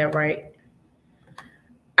all that right.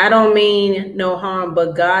 I don't mean no harm,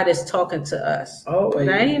 but God is talking to us. Oh,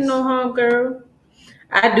 I ain't no harm, girl.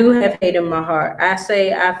 I do have hate in my heart. I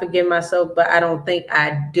say I forgive myself, but I don't think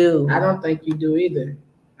I do. I don't think you do either.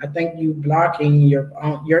 I think you blocking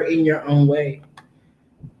you're in your own way.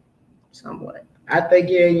 Somewhat. I think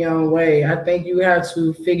you're in your own way. I think you have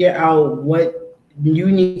to figure out what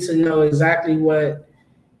you need to know exactly what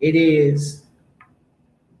it is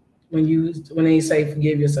when they say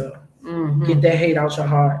forgive yourself. Mm-hmm. Get that hate out your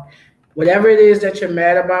heart. Whatever it is that you're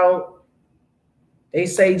mad about, they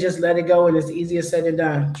say just let it go, and it's easier said than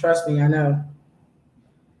done. Trust me, I know.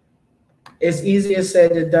 It's easier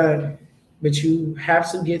said than done, but you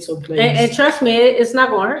have to get to a place. And trust me, it's not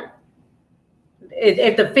going to hurt.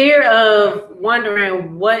 If the fear of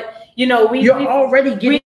wondering what, you're already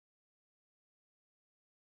getting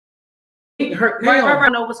hurt. I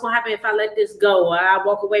don't know what's going to happen if I let this go or I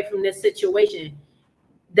walk away from this situation.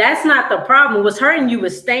 That's not the problem. What's hurting you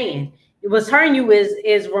is staying. What's hurting you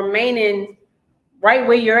is remaining right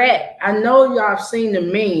where you're at. I know y'all have seen the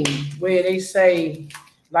meme where they say,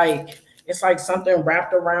 like, it's like something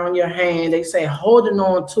wrapped around your hand. They say holding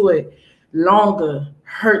on to it longer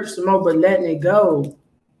hurts more, but letting it go.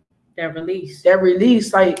 That release,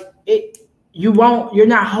 like you're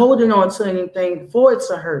not holding on to anything for it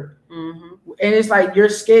to hurt. Mm-hmm. And it's like you're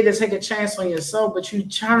scared to take a chance on yourself, but you're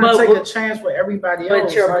trying to take a chance for everybody else.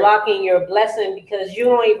 But you're blocking your blessing because you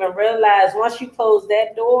don't even realize once you close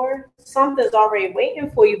that door, something's already waiting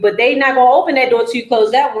for you. But they not gonna open that door till you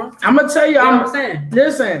close that one. I'm gonna tell you, know what I'm saying?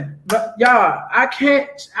 Listen, but y'all, I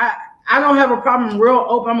don't have a problem real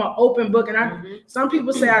open. I'm an open book, and some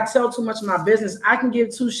people say I tell too much of my business. I can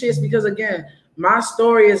give two shits because again, my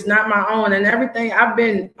story is not my own, and everything I've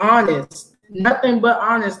been honest, nothing but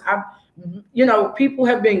honest. People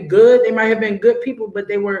have been good. They might have been good people, but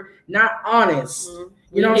they were not honest.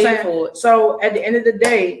 Mm-hmm. You know what I'm saying? So at the end of the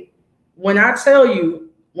day, when I tell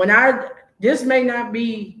you, this may not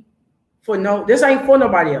be this ain't for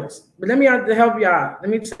nobody else. But let me help y'all. Let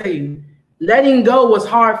me tell you, letting go was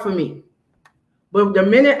hard for me. But the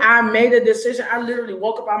minute I made a decision, I literally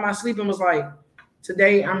woke up out of my sleep and was like,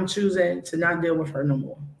 today I'm choosing to not deal with her no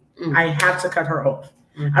more. Mm-hmm. I have to cut her off.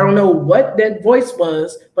 Mm-hmm. I don't know what that voice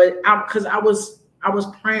was, but because I was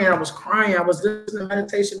praying, I was crying, I was listening to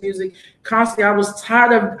meditation music constantly. I was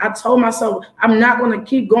tired I told myself, I'm not going to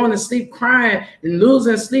keep going to sleep crying and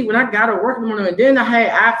losing sleep when I got to work in the morning. And then I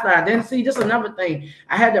had iFLY. Then see, just another thing.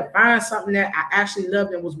 I had to find something that I actually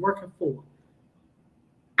loved and was working for.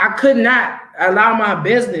 I could not allow my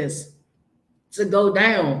business to go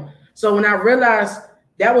down. So when I realized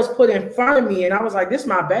that was put in front of me, and I was like, this is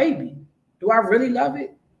my baby. Do I really love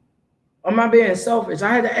it? Or am I being selfish?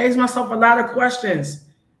 I had to ask myself a lot of questions.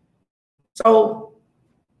 So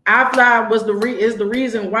iFLY is the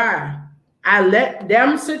reason why I let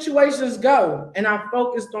them situations go and I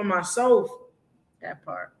focused on myself. That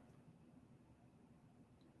part.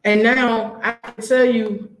 And now I can tell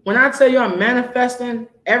you, when I tell you I'm manifesting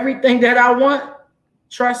everything that I want,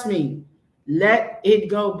 trust me, let it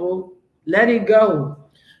go, boo. Let it go.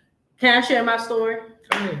 Can I share my story?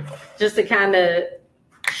 Come here. Just to kind of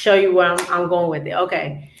show you where I'm going with it.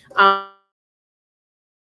 Okay.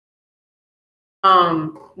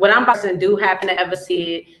 What I'm about to do happen to ever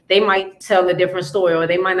see it, they might tell a different story or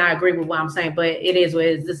they might not agree with what I'm saying, but it is what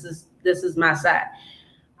it is. This is my side.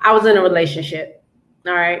 I was in a relationship,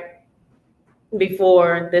 all right,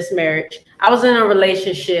 before this marriage. I was in a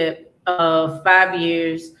relationship of 5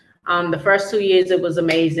 years. The first 2 years, it was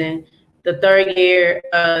amazing. The third year,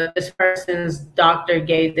 this person's doctor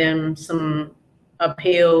gave them a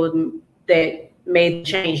pill that made the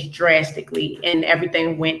change drastically, and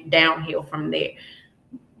everything went downhill from there.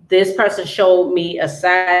 This person showed me a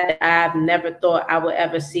side that I've never thought I would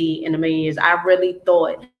ever see in a million years. I really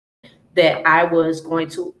thought that I was going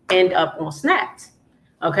to end up on Snapped,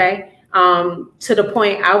 okay? To the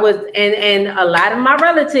point I was, and a lot of my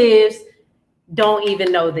relatives don't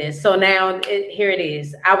even know this. So now here it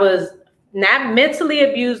is. I was not mentally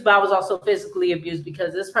abused, but I was also physically abused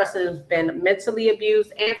because this person has been mentally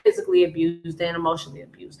abused and physically abused and emotionally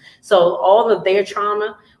abused. So all of their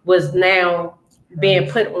trauma was now being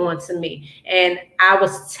put on to me. And I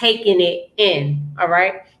was taking it in, all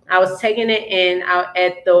right? I was taking it in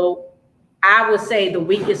at I would say the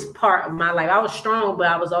weakest part of my life. I was strong, but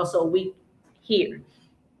I was also weak here.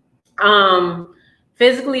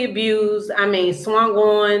 Physically abused, I mean, swung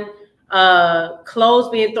on, clothes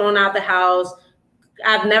being thrown out the house.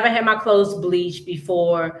 I've never had my clothes bleached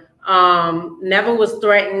before. Never was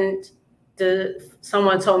threatened.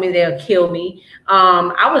 Someone told me they'll kill me.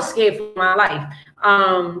 I was scared for my life.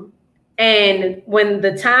 And when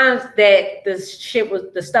the times that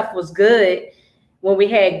the stuff was good, when we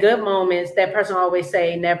had good moments, that person always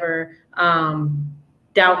say, never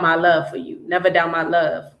doubt my love for you. Never doubt my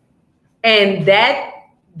love. And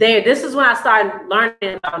this is when I started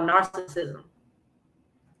learning about narcissism.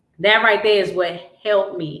 That right there is what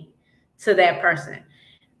helped me to that person.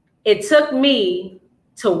 It took me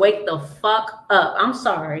to wake the fuck up. I'm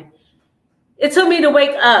sorry. It took me to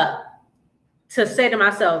wake up to say to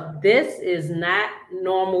myself, this is not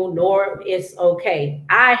normal, nor it's okay.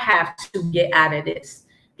 I have to get out of this,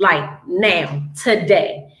 like now,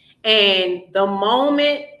 today. And the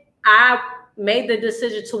moment I made the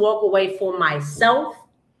decision to walk away for myself,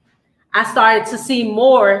 I started to see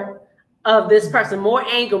more of this person, more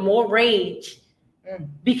anger, more rage,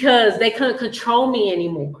 because they couldn't control me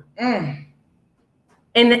anymore.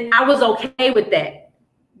 And I was okay with that.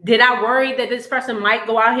 Did I worry that this person might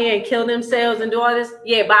go out here and kill themselves and do all this?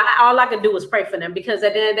 Yeah, but all I could do was pray for them, because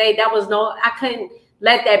at the end of the day, I couldn't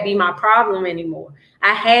let that be my problem anymore.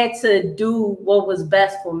 I had to do what was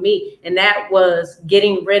best for me, and that was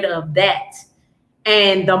getting rid of that.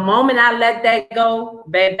 And the moment I let that go,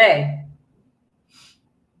 baby,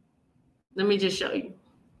 let me just show you.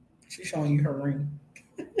 She's showing you her ring.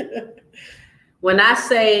 When I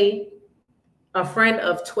say a friend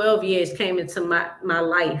of 12 years came into my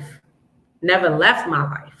life, never left my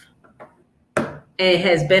life, and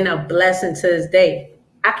has been a blessing to this day.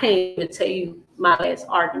 I can't even tell you my last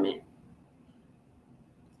argument.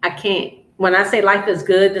 I can't. When I say life is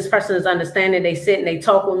good, this person is understanding. They sit and they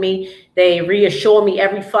talk with me. They reassure me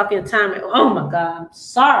every fucking time. Oh my God, I'm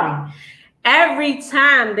sorry. Every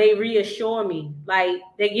time they reassure me, like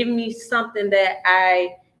they give me something that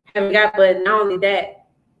I haven't got, but not only that,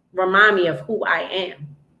 remind me of who I am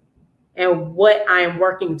and what I am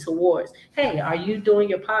working towards. Hey, are you doing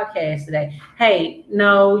your podcast today? Hey,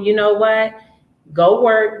 no, you know what? Go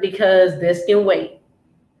work, because this can wait.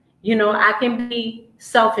 You know, I can be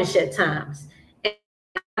selfish at times. And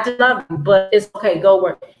I just love you, but it's okay, go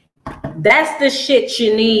work. That's the shit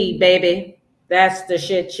you need, baby. That's the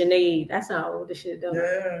shit you need. That's not all the shit though.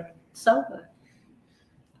 Yeah. So good.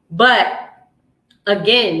 But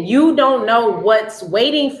again, you don't know what's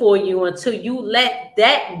waiting for you until you let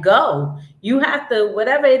that go. You have to,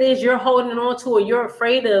 whatever it is you're holding on to or you're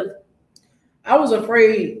afraid of. I was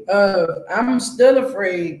afraid of, I'm still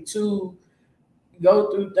afraid to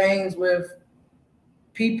go through things with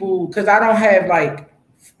people, because I don't have like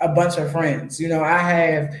a bunch of friends. You know, I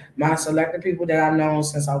have my selected people that I've known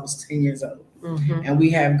since I was 10 years old. and we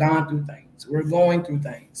have gone through things. We're going through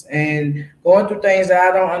things and going through things that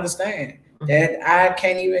I don't understand, that I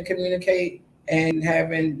can't even communicate and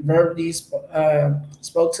haven't verbally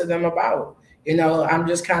spoke to them about. You know, I'm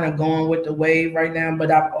just kind of going with the wave right now,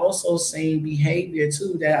 but I've also seen behavior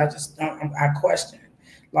too that I just don't, I question.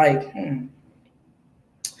 Like,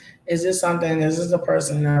 is this something? Is this a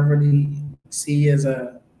person I really see as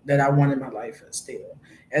that I want in my life still?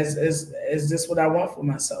 Is this what I want for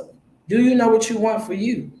myself? Do you know what you want for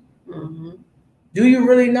you? Do you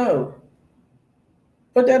really know?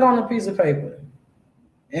 Put that on a piece of paper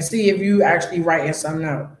and see if you actually writing something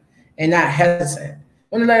out and not hesitant.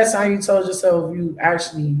 When the last time you told yourself you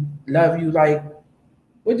actually love you? Like,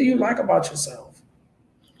 what do you like about yourself?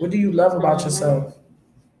 What do you love about yourself?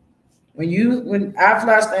 When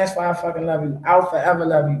iFLY stands for I fucking love you, I'll forever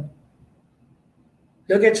love you.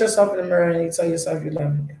 Look at yourself in the mirror and you tell yourself you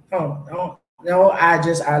love me. No, I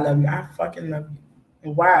love you. I fucking love you.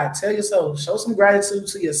 And why? Tell yourself, show some gratitude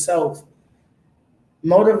to yourself.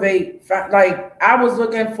 Motivate. Like, I was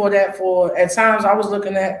looking for that at times I was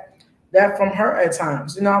looking at that from her at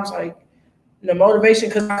times. You know, I was like, the motivation,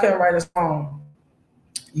 because I couldn't write a song.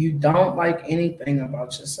 You don't like anything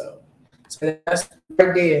about yourself. So that's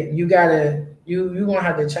right there. You gotta, you're gonna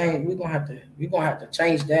have to change. We're gonna have to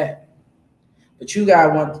change that. But you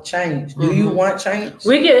gotta want to change. Do you want change?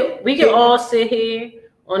 We can all sit here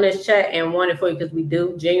on this chat and want it for you because we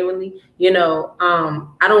do genuinely. You know,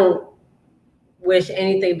 I don't wish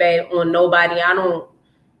anything bad on nobody. I don't.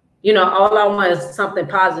 You know, all I want is something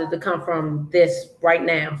positive to come from this right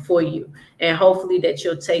now for you. And hopefully that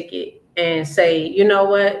you'll take it and say, you know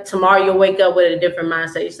what, tomorrow you'll wake up with a different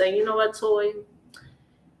mindset. You say, you know what, Toy,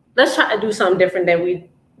 let's try to do something different than we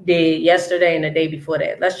did yesterday and the day before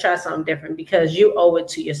that. Let's try something different because you owe it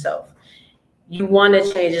to yourself. You want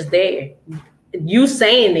to change is there. You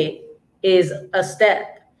saying it is a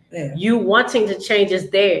step. Yeah. You wanting to change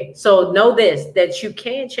is there. So know this, that you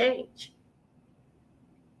can change.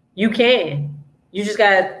 You can. You just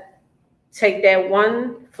got to take that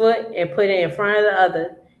one foot and put it in front of the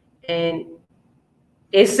other. And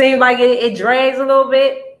it seems like it drags a little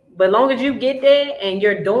bit, but as long as you get there and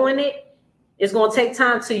you're doing it, it's going to take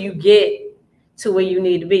time till you get to where you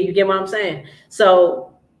need to be. You get what I'm saying?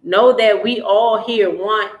 So know that we all here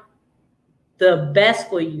want the best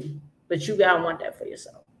for you, but you got to want that for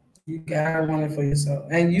yourself. You got to want it for yourself.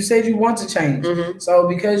 And you said you want to change. So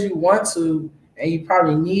because you want to, and you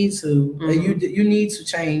probably need to, you need to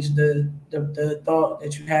change the thought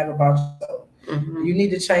that you have about yourself. You need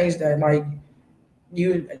to change that. Like,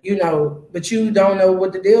 you know, but you don't know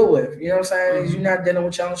what to deal with. You know what I'm saying? You're not dealing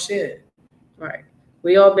with your own shit. Right.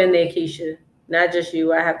 We all been there, Keisha. Not just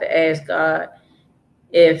you. I have to ask God,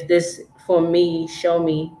 if this for me, show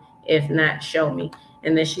me. If not, show me.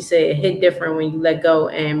 And then she said, it hit different when you let go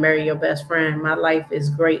and marry your best friend. My life is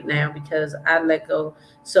great now because I let go.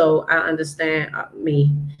 So I understand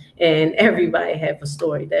me. And everybody have a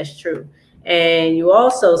story. That's true. And you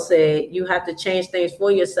also said you have to change things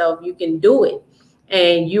for yourself. You can do it.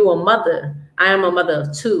 And you a mother. I am a mother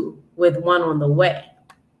of 2 with 1 on the way.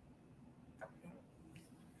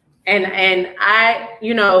 And I,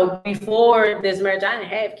 you know, before this marriage, I didn't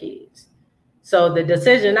have kids. So the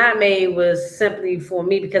decision I made was simply for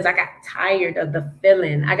me because I got tired of the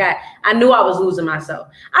feeling. I knew I was losing myself.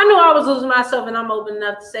 I knew I was losing myself, and I'm open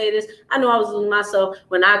enough to say this. I knew I was losing myself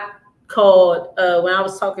when I called, when I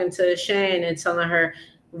was talking to Shan and telling her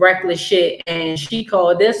reckless shit, and she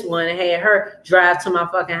called this one and had her drive to my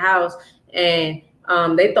fucking house, and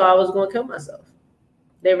they thought I was going to kill myself.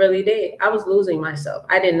 They really did. I was losing myself.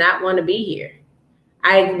 I did not want to be here.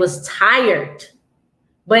 I was tired.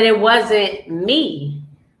 But it wasn't me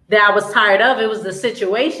that I was tired of. It was the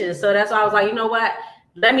situation. So that's why I was like, you know what?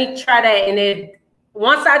 Let me try that. And then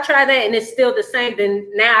once I try that and it's still the same, then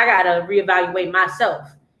now I got to reevaluate myself.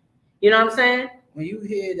 You know what I'm saying? When you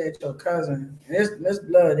hear that your cousin, and it's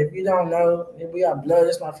blood. If you don't know, if we are blood,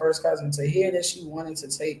 it's my first cousin. To hear that she wanted to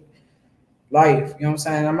take life, you know what I'm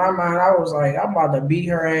saying? In my mind, I was like, I'm about to beat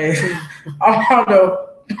her ass. I'm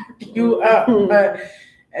about to you up. But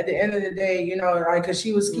at the end of the day, you know, like, because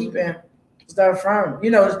she was keeping stuff from, you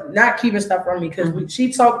know, not keeping stuff from me, because she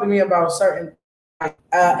talked to me about certain,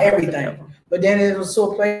 everything. But then it was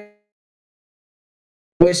so plain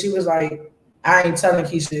where she was like, I ain't telling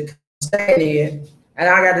Keisha to stay there, and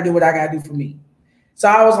I got to do what I got to do for me. So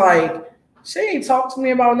I was like, she ain't talked to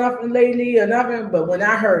me about nothing lately or nothing. But when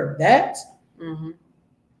I heard that,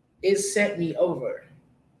 it sent me over,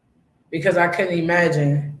 because I couldn't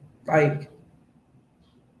imagine, like,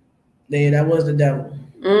 yeah, that was the devil.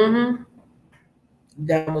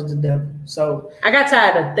 That was the devil. So I got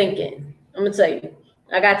tired of thinking. I'm gonna tell you,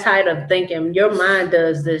 I got tired of thinking your mind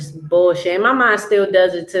does this bullshit. And my mind still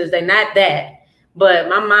does it to this day. Not that, but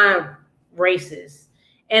my mind races.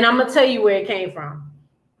 And I'm gonna tell you where it came from.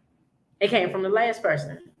 It came from the last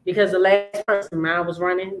person. Because the last person mind was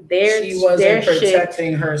running, she wasn't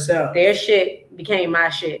protecting herself. Their shit became my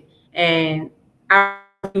shit. And I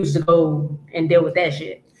used to go and deal with that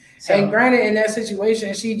shit. So, and granted, in that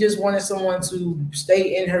situation, she just wanted someone to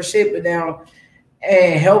stay in her shit, but now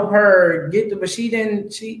and help her get the. But she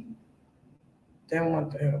didn't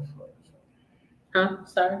want the help. Huh?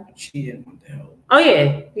 Sorry. She didn't want the help. Oh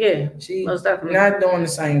yeah. She most definitely not doing the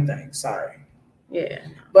same thing. Sorry. Yeah.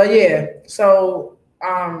 But yeah, so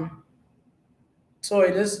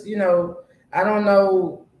Toy, this I don't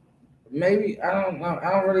know. Maybe I don't know.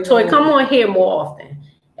 I don't really. Toy, come on here more often.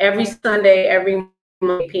 Every Sunday, every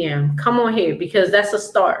PM. Come on here because that's a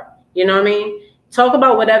start. You know what I mean? Talk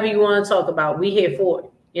about whatever you want to talk about. We here for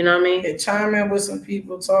it. You know what I mean? Yeah, chime in with some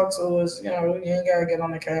people, talk to us. You ain't gotta get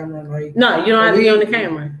on the camera. Like no, you don't have to be on the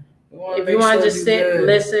camera. If you want to just sit, good.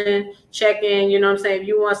 Listen, check in, you know what I'm saying? If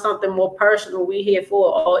you want something more personal, we here for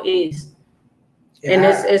it, all is. Yeah. And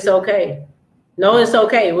it's okay. No, it's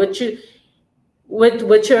okay. What you're going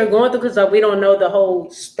through, because we don't know the whole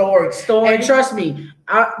story. And trust me,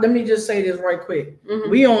 let me just say this right quick. Mm-hmm.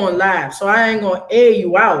 We on live, so I ain't gonna air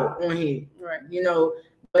you out on here. Right.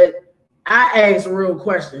 But I ask real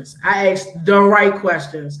questions. I ask the right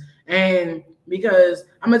questions. And because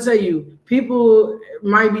I'm gonna tell you, people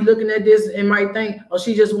might be looking at this and might think, oh,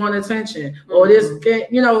 she just want attention. Mm-hmm. Or this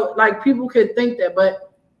can't, like people could think that,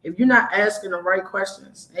 but if you're not asking the right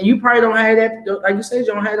questions, and you probably don't have that, like you said, you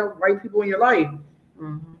don't have the right people in your life.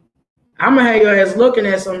 Mm-hmm. I'm gonna have your ass looking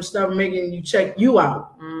at some stuff, making you check you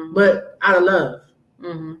out, but out of love,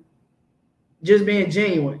 just being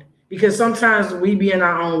genuine. Because sometimes we be in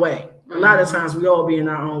our own way. A lot of times we all be in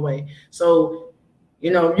our own way. So,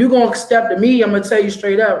 if you're gonna step to me, I'm gonna tell you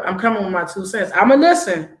straight up, I'm coming with my 2 cents. I'm gonna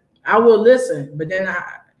listen. I will listen, but then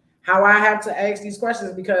how I have to ask these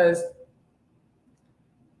questions because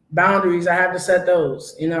boundaries, I have to set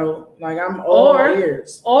those, like I'm all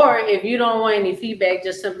ears. Or if you don't want any feedback,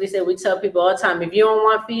 just simply say, we tell people all the time, if you don't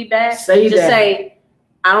want feedback, say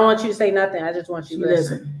I don't want you to say nothing. I just want you to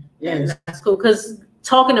listen. Yes. That's cool. Because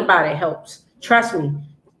talking about it helps. Trust me.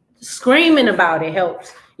 Screaming about it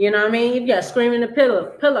helps. You know what I mean? If you got screaming the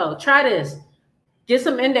pillow, try this. Get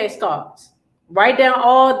some index cards. Write down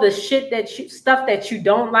all the stuff that you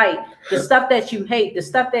don't like, the stuff that you hate, the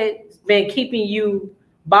stuff that's been keeping you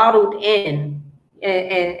bottled in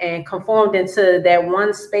and conformed into that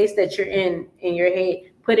one space that you're in your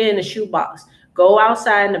head. Put it in a shoebox. Go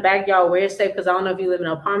outside in the backyard where it's safe, because I don't know if you live in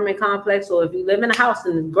an apartment complex or if you live in a house,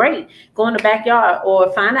 and it's great. Go in the backyard or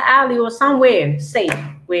find an alley or somewhere safe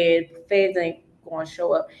where feds ain't going to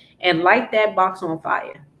show up, and light that box on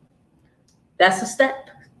fire. That's a step.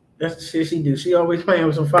 That's the shit she do. She always playing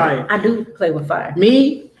with some fire. I do play with fire.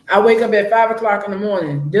 Me, I wake up at 5 o'clock in the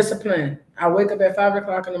morning. Discipline. I wake up at 5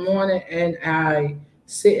 o'clock in the morning and I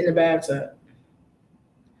sit in the bathtub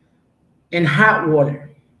in hot water.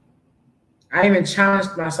 I even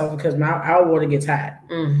challenged myself because our water gets hot.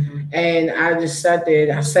 Mm-hmm. And I just sat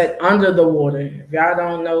there. I sat under the water. If y'all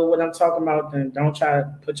don't know what I'm talking about, then don't try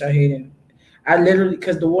to put your head in. I literally,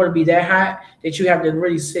 because the water be that hot that you have to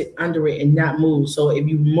really sit under it and not move. So if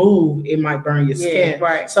you move, it might burn your skin.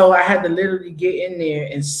 Right. So I had to literally get in there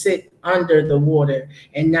and sit under the water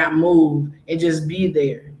and not move and just be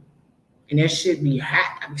there. And that shit be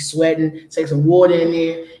hot. I be sweating. Take some water in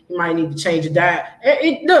there. You might need to change your diet.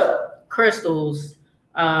 Look. Crystals,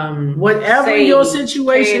 whatever your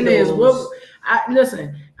situation candles.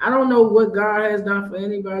 Listen, I don't know what God has done for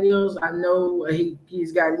anybody else. I know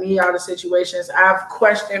he's got me out of situations. I've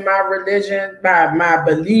questioned my religion, my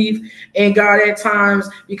belief in God at times,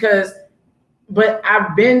 but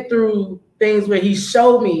I've been through things where he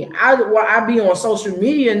showed me. I be on social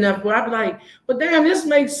media enough where I be like, but damn, this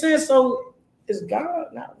makes sense. So is God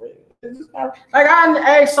not real? Like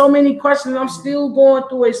I asked so many questions. I'm still going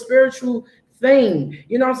through a spiritual thing.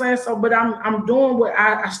 You know what I'm saying? So, but I'm doing what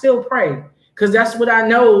I still pray, because that's what I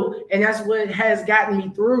know, and that's what has gotten me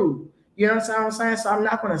through. You know what I'm saying? So I'm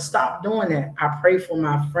not going to stop doing that. I pray for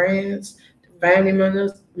my friends, family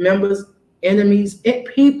members, enemies, and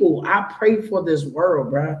people. I pray for this world,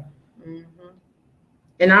 bro.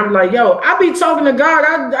 And I'm like, yo, I be talking to God.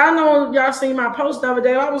 I know y'all seen my post the other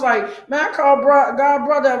day. I was like, man, I called God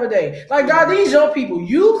brother the other day. Like, God, these your people.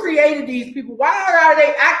 You created these people. Why are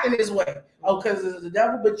they acting this way? Oh, because it's the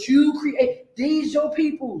devil. But you create these your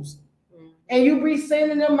peoples. And you be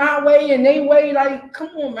sending them my way and they way. Like, come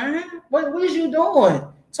on, man. What is you doing?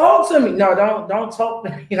 Talk to me. No, don't talk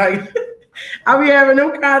to me. Like, I be having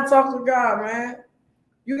them kind of talks with God, man.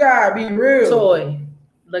 You gotta be real. Toy.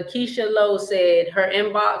 Lakeysha Lowe said her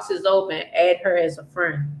inbox is open. Add her as a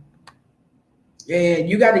friend. Yeah,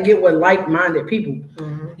 you got to get with like-minded people.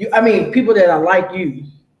 Mm-hmm. People that are like you.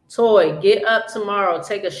 Toy, get up tomorrow,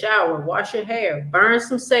 take a shower, wash your hair, burn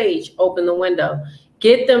some sage, open the window.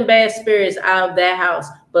 Get them bad spirits out of that house.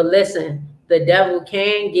 But listen, the devil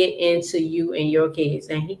can get into you and your kids,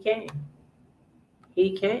 and he can.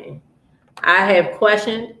 He can. I have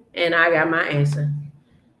questioned, and I got my answer.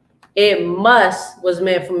 It was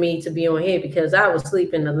meant for me to be on here because I was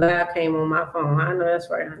sleeping. The live came on my phone. I know that's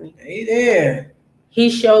right, honey. He there. He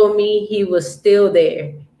showed me he was still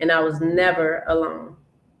there, and I was never alone.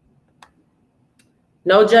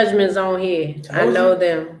 No judgment zone here. I know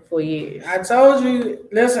them for years. I told you,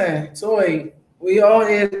 listen, Toy, we all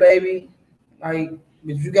is, baby. Like,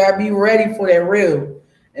 but you gotta be ready for that real.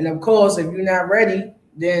 And of course, if you're not ready,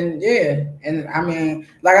 then yeah. And I mean,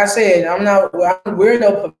 like I said, we're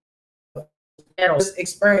no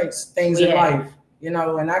experience things in life, you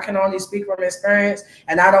know, and I can only speak from experience,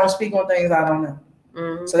 and I don't speak on things I don't know.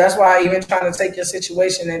 Mm-hmm. So that's why even trying to take your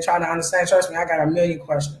situation and trying to understand, trust me, I got a million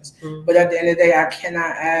questions. Mm-hmm. But at the end of the day, I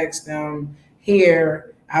cannot ask them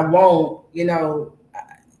here. I won't, you know,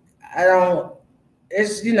 I don't,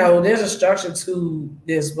 it's, you know, there's a structure to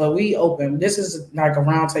this, but we open. This is like a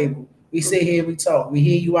round table. We sit here, we talk, we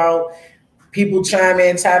hear you out. People chime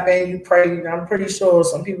in, tap in, you pray. I'm pretty sure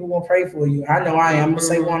some people will pray for you. I know I am. I'm gonna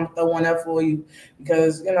say one, throw one up for you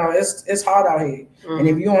because you know it's hard out here. Mm-hmm. And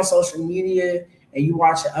if you're on social media and you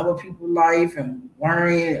watching other people's life and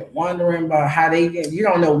worrying and wondering about how they get, you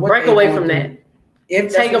don't know what. Break away from that.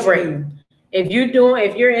 Take a break. If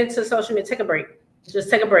you're into social media, take a break. Just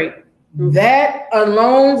take a break. That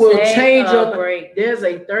alone will change your break. There's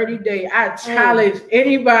a 30-day. I challenge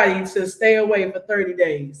anybody to stay away for 30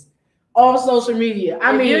 days. All social media.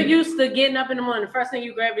 If you're used to getting up in the morning, the first thing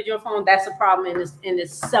you grab is your phone. That's a problem in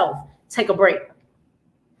itself. Take a break.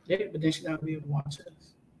 Yeah, but then she's not gonna be able to watch us.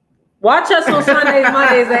 Watch us on Sundays,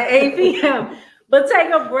 Mondays at 8 p.m. But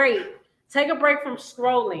take a break. Take a break from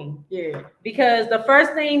scrolling. Yeah. Because the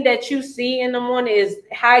first thing that you see in the morning is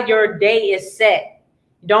how your day is set.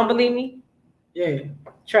 You don't believe me? Yeah.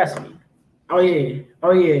 Trust me. Oh yeah.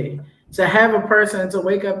 Oh yeah. To have a person to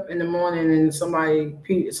wake up in the morning and somebody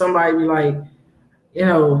be like, you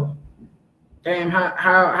know, damn,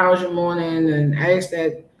 how's your morning, and ask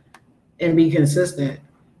that and be consistent.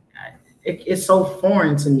 It's so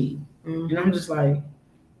foreign to me, and I'm just like,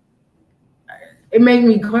 it made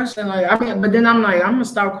me question. But then I'm like, I'm gonna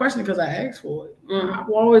stop questioning because I asked for it. I've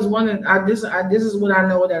always wanted. This is what I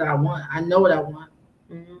know that I want. I know what I want.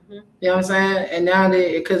 Mm-hmm. You know what I'm saying? And now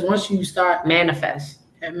because once you start manifest.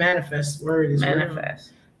 That manifest word is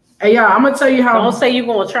manifest. Real. Hey, y'all, I'm gonna tell you how. Don't say you're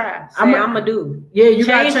gonna try. Say I'm gonna do. Yeah, you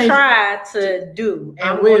gotta change. Try to do.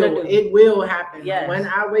 And it will happen. Yes. When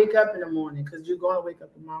I wake up in the morning, because you're gonna wake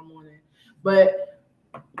up tomorrow morning. But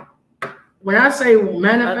when I say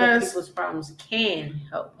manifest, other people's problems can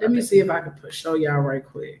help. Let me see if I can show y'all right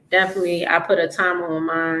quick. Definitely, I put a timer on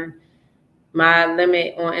mine. My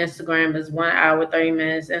limit on Instagram is 1 hour, 30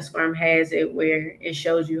 minutes. Instagram has it where it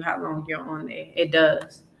shows you how long you're on there. It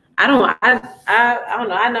does. I don't know.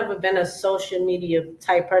 I've never been a social media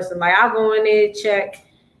type person. Like, I'll go in there, check.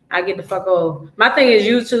 I get the fuck off. My thing is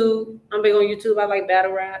YouTube. I'm big on YouTube. I like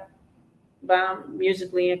battle rap, but I'm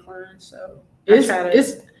musically inclined. So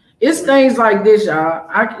it's things like this,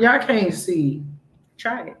 y'all. Y'all can't see.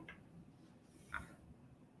 Try it.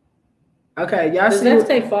 Okay, y'all Does see that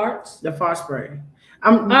say farts? The fart spray.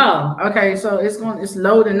 Okay, so it's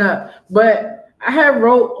loading up. But I have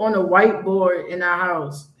wrote on a whiteboard in our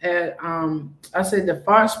house I said the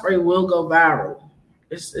fart spray will go viral.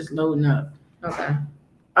 It's loading up. Okay.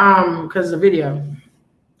 Because the video.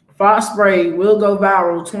 Fart spray will go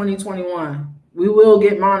viral 2021. We will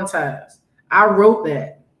get monetized. I wrote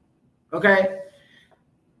that. Okay.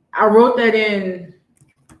 I wrote that in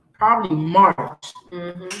probably March.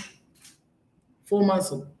 Mm-hmm. 4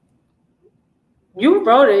 months ago. You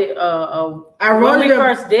wrote it. I wrote when we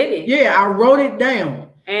first did it. Yeah, I wrote it down.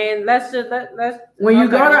 And let's. When you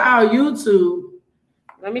go to our YouTube,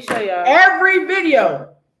 let me show y'all every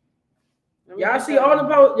video. Y'all see all the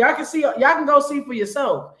posts. Y'all can see. Y'all can go see for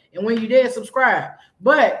yourself. And when you did, subscribe.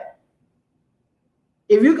 But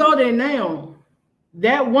if you go there now,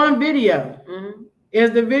 that one video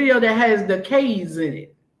is the video that has the K's in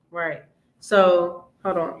it. Right. So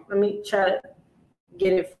hold on. Let me try to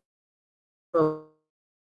get it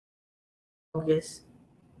focus.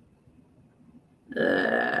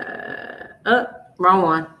 Wrong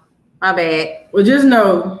one. My bad. Well, just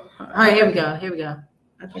know. All right, here we go.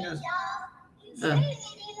 I think Let me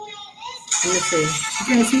see. You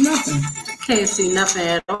can't see nothing. Can't see nothing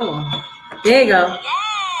at all. There you go.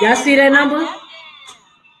 Y'all see that number?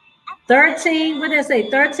 13, what did I say?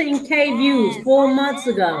 13K views 4 months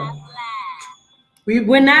ago.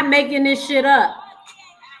 We're not making this shit up.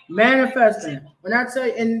 Manifesting. When I tell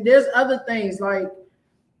you, and there's other things like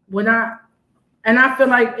I feel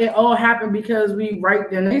like it all happened because we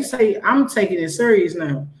write down. They say I'm taking it serious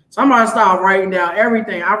now. So I'm gonna start writing down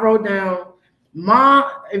everything. I wrote down Mom.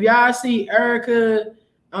 If y'all see Erica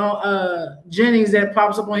Jennings that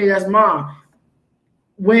pops up on here, that's Mom.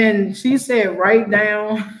 When she said write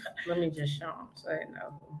down, let me just show them so they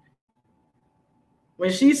know.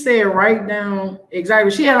 When she said write down,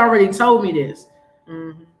 exactly, she had already told me this.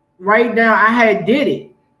 Mm-hmm. Write down, I had did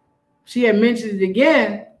it. She had mentioned it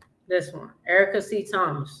again. This one, Erica C.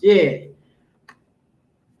 Thomas. Yeah.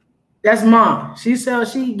 That's Mom. She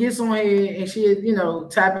says she gets on here and she,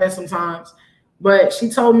 tap in sometimes. But she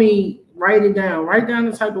told me, write it down. Write down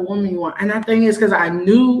the type of woman you want. And that thing is because I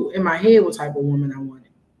knew in my head what type of woman I wanted.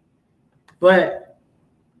 But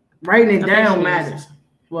writing it down matters.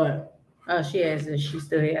 What? Oh, she has this. She's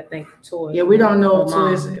still here, I think. Toy. Yeah, we don't know.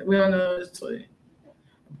 We don't know it's Toy.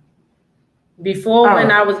 Before,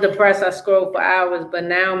 when I was depressed, I scrolled for hours, but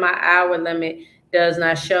now my hour limit does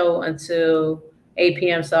not show until 8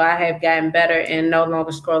 p.m. So I have gotten better and no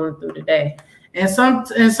longer scrolling through the day. And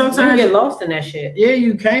sometimes you get lost in that shit. Yeah,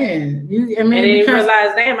 you can. And then you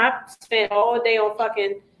realize, damn, I spent all day on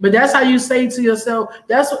fucking. But that's how you say to yourself.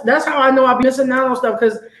 That's how I know I be missing out on stuff.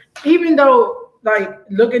 Because even though, like,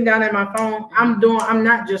 looking down at my phone, I'm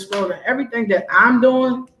not just scrolling. Everything that I'm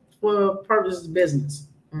doing for purpose of business.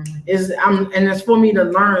 Mm-hmm. And it's for me to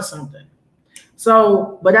learn something.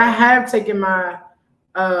 So, but I have taken my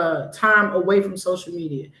time away from social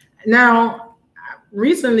media. Now,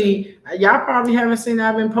 recently, y'all probably haven't seen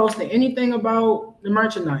I've been posting anything about the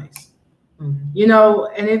merchandise.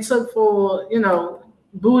 Mm-hmm. And it took for,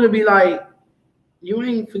 Boo to be like, you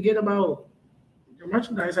ain't forget about your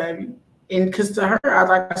merchandise, have you? And because to her,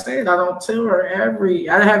 like I said, I don't tell her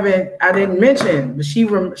I didn't mention, but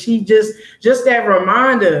she just that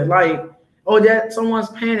reminder, like, oh, that someone's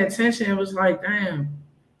paying attention. It was like, damn,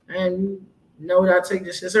 and you know that I take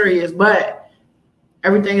this shit serious, but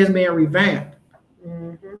everything is being revamped.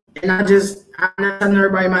 Mm-hmm. And I'm not telling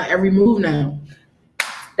everybody my every move now.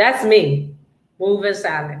 That's me. Move in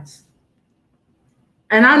silence.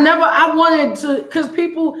 And I wanted to, because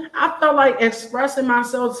I felt like expressing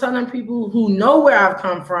myself, telling people who know where I've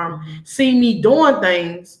come from, see me doing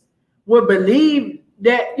things, would believe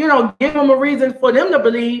that, give them a reason for them to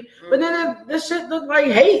believe. But then this shit looked like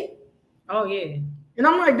hate. Oh, yeah. And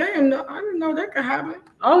I'm like, damn, I didn't know that could happen.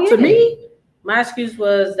 Oh, yeah. To me. My excuse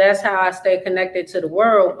was that's how I stay connected to the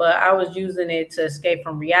world, but I was using it to escape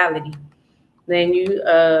from reality. Then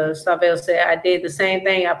Shandell said, I did the same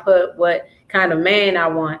thing. I put what kind of man I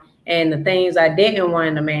want and the things I didn't want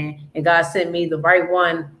in a man. And God sent me the right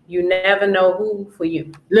one. You never know who for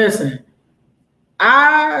you. Listen,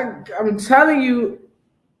 I'm telling you,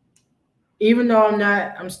 even though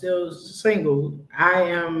I'm still single, I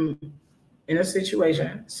am in a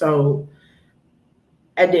situation. So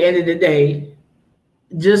at the end of the day,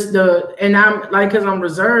 and I'm like, because I'm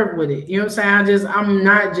reserved with it. You know what I'm saying? I'm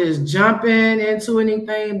not just jumping into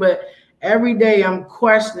anything, but every day I'm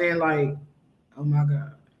questioning, like, oh my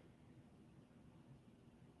God,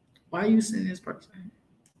 why are you sending this person?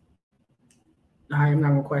 I am not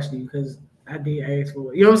gonna question you because I did ask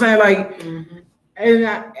for it. You know what I'm saying? Like, mm-hmm.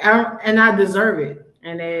 and I deserve it.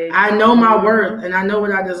 And I know my worth, and I know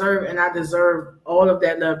what I deserve, and I deserve all of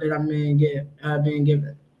that love that I'm being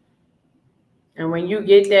given. And when you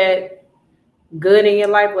get that good in your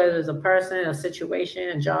life, whether it's a person, a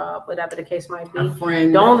situation, a job, whatever the case might be, a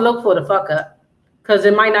friend, don't look for the fuck up. Because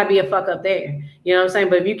it might not be a fuck up there. You know what I'm saying?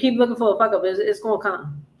 But if you keep looking for a fuck up, it's going to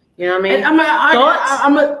come. You know what I mean?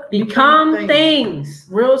 Thoughts become things.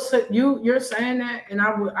 You're saying that, and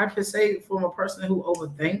I can say from a person who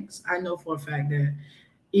overthinks, I know for a fact that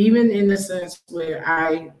even in the sense where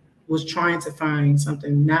I was trying to find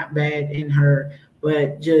something not bad in her,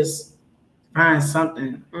 but just find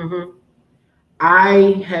something, mm-hmm.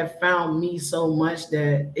 I have found me so much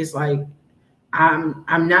that it's like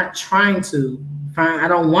I'm not trying to find. I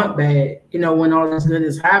don't want bad, when all this good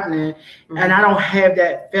is happening, mm-hmm. and I don't have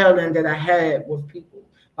that feeling that I had with people,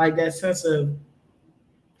 like that sense of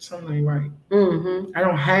something ain't right. Mm-hmm. I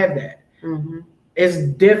don't have that. Mm-hmm. It's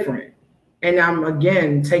different, and I'm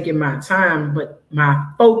again taking my time, but my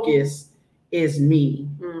focus is me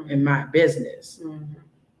mm-hmm. and my business. Mm-hmm.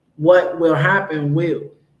 What will happen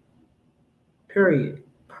will. Period.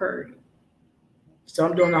 So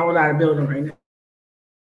I'm doing a whole lot of building right now.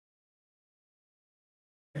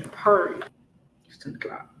 Hurry. It's 10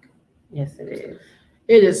 o'clock. Yes, it is.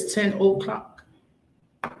 It is 10 o'clock.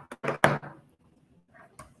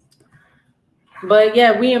 But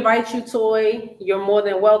yeah, we invite you, Toy. You're more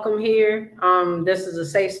than welcome here. This is a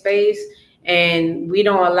safe space, and we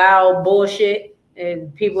don't allow bullshit.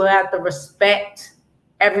 And people have to respect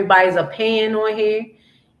everybody's opinion on here.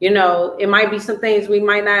 You know, it might be some things we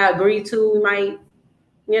might not agree to. We might,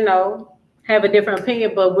 you know, have a different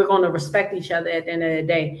opinion, but we're going to respect each other at the end of the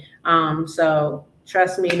day. So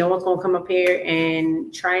trust me, no one's going to come up here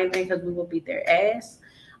and try anything because we will beat their ass.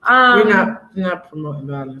 We're not promoting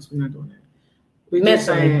violence. We're not doing that.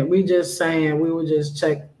 We just saying we would just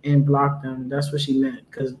check and block them. That's what she meant,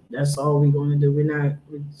 because that's all we're going to do. We're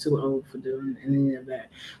too old for doing any of that.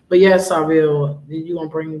 But yes, Avia, did you want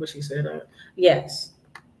to bring what she said up? Yes.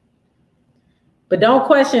 But don't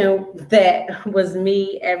question that was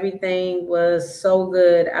me. Everything was so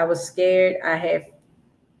good. I was scared. I had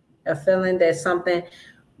a feeling that something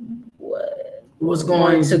was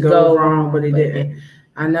going to go wrong, but it didn't.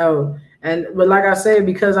 I know. But like I said,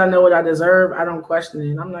 because I know what I deserve, I don't question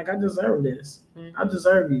it. I'm like, I deserve this. I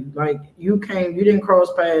deserve you. Like, you didn't cross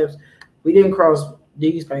paths. We didn't cross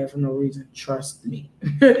these paths for no reason. Trust me.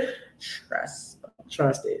 Trust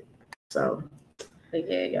it. So,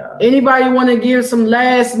 yeah, y'all. Anybody want to give some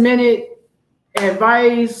last minute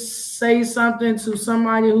advice? Say something to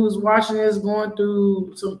somebody who's watching this, going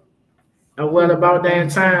through about damn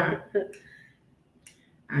time.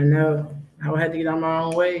 I know. I had to get on my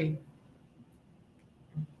own way.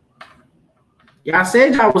 Y'all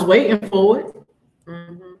said y'all was waiting for it,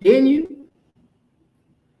 didn't you?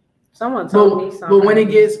 Someone told me something. But when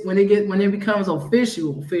it becomes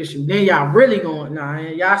official, then y'all really going. Nah,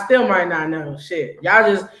 y'all still might not know shit.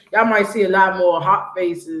 Y'all might see a lot more hot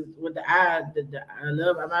faces with the eye. I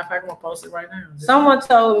love. As a matter of fact, I'm gonna post it right now. Someone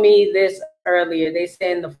told me this earlier. They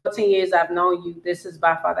said, in the 14 years I've known you, this is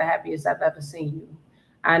by far the happiest I've ever seen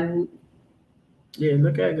you. Yeah,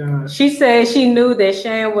 look at God. She said she knew that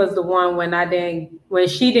Shan was the one when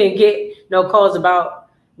she didn't get no calls about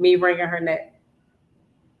me wringing her neck.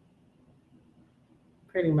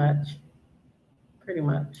 Pretty much.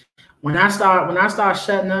 When I start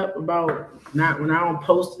shutting up about when I don't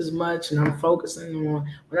post as much and I'm focusing on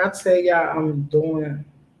when I tell y'all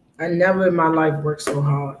I never in my life worked so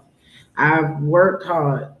hard. I've worked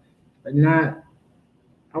hard, but I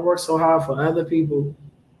worked so hard for other people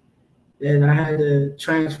that I had to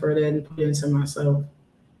transfer that and put it into myself,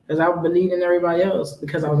 because I believed in everybody else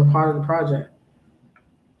because I was a part of the project.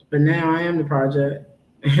 But now I am the project,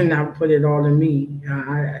 and I put it all in me.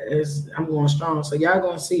 I'm going strong. So y'all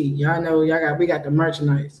gonna see. Y'all know we got the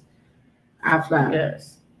merchandise. iFLY.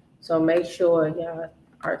 Yes. So make sure y'all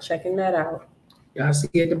are checking that out. Y'all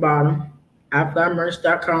see at the bottom,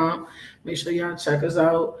 iFLYmerch.com. Make sure y'all check us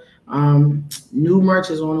out. New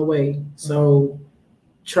merch is on the way. So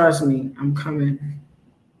trust me, I'm coming.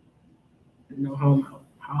 No homo.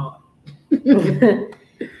 Hard.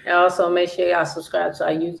 And also make sure y'all subscribe to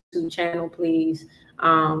our YouTube channel, please.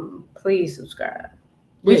 Please subscribe.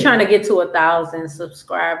 We're trying to get to 1,000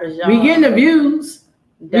 subscribers, y'all. We getting the views.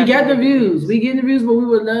 We got the views. We getting the views, but we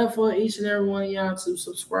would love for each and every one of y'all to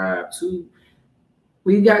subscribe to.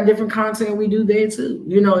 We got different content we do there too.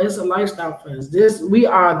 You know, it's a lifestyle for us. We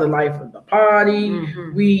are the life of the party.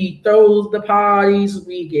 We throw the parties.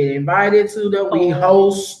 We get invited to them. We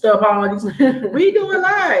host the parties. We do a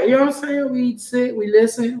lot. You know what I'm saying? We sit, we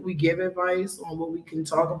listen, we give advice on what we can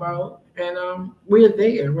talk about, and we're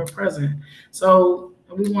there. We're present. So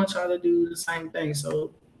we want y'all to do the same thing.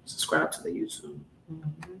 So subscribe to the YouTube.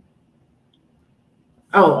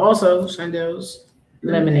 Oh, also Shandell's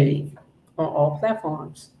Lemonade. On all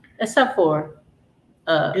platforms except for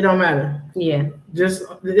it don't matter. Yeah, just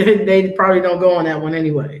they probably don't go on that one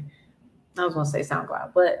anyway. I was gonna say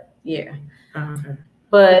SoundCloud, but yeah. Okay.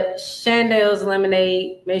 But Shandell's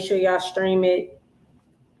Lemonade, make sure y'all stream it,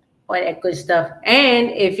 all that good stuff. And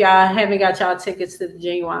if y'all haven't got y'all tickets to the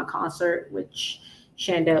Genuine concert, which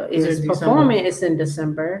Shandell is performing, it's in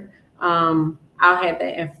December. I'll have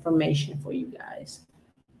that information for you guys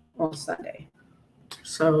on Sunday.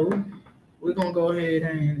 So we're going to go ahead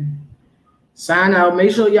and sign out. Make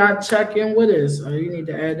sure y'all check in with us. You need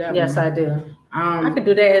to add that. Yes, I do. I could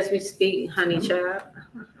do that as we speak, honey child.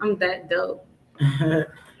 I'm that dope.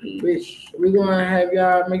 We're going to have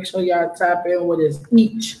y'all, make sure y'all tap in with us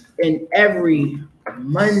each and every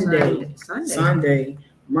Monday. Sunday.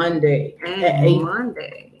 Monday. At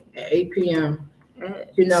 8 p.m.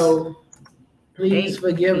 You know, please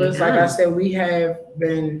forgive us. Like I said, we have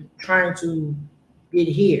been trying to get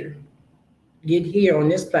here on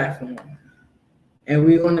this platform, and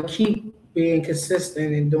we're going to keep being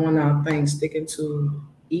consistent and doing our thing, sticking to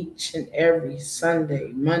each and every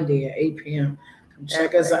Sunday, Monday at 8 p.m. Come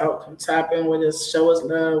check us out. Come tap in with us. Show us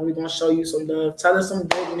love. We're going to show you some love. Tell us some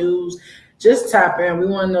good news. Just tap in. We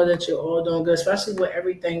want to know that you're all doing good, especially with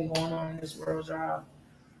everything going on in this world, y'all.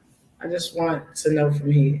 I just want to know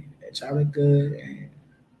from here that y'all are good and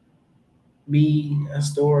be a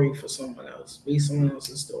story for someone else. Be someone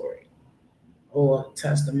else's story or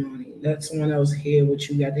testimony. Let someone else hear what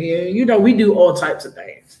you got to hear. You know, we do all types of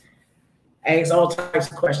things. Ask all types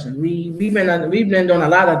of questions. We've been doing a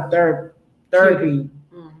lot of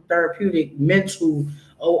therapeutic mental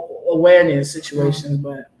awareness situations,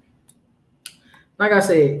 but like I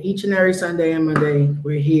said, each and every Sunday and Monday,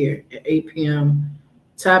 we're here at 8 p.m.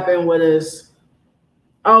 Tap in with us.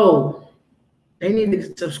 Oh, they need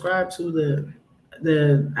to subscribe to the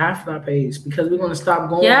iFLY page because we're going to stop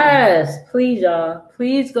going. Yes, please, y'all.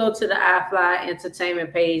 Please go to the iFLY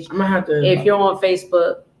Entertainment page. I'm going to have to. If you're on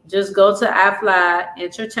Facebook, just go to iFLY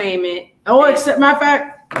Entertainment. Oh, except, matter of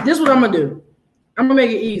fact, this is what I'm going to do. I'm going to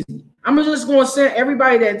make it easy. I'm just going to send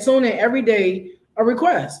everybody that tune in every day a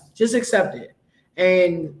request. Just accept it.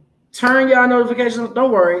 And turn y'all notifications.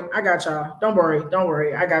 Don't worry. I got y'all. Don't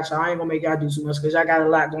worry. I got y'all. I ain't going to make y'all do too much because y'all got a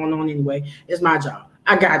lot going on anyway. It's my job.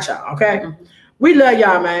 I got y'all. Okay? Mm-hmm. We love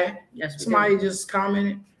y'all, man. Yes, somebody just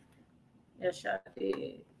commented. Yes, y'all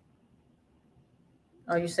did.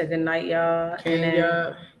 Oh, you said good night, y'all. Can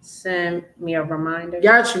y'all send me a reminder?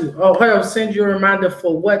 Got you. Oh, hold up. Send you a reminder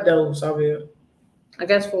for what though, Savia? I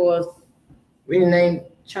guess for read the name.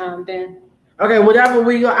 Chimed in. Okay, whatever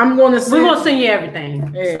we go, I'm gonna send. We're gonna send you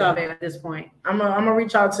everything. Yeah. Savia at this point. I'm gonna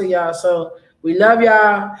reach out to y'all. So we love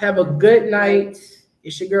y'all. Have a good night.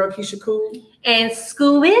 It's your girl Keisha Kool and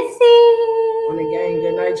Squizzy on the gang.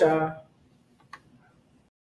 Good night, y'all.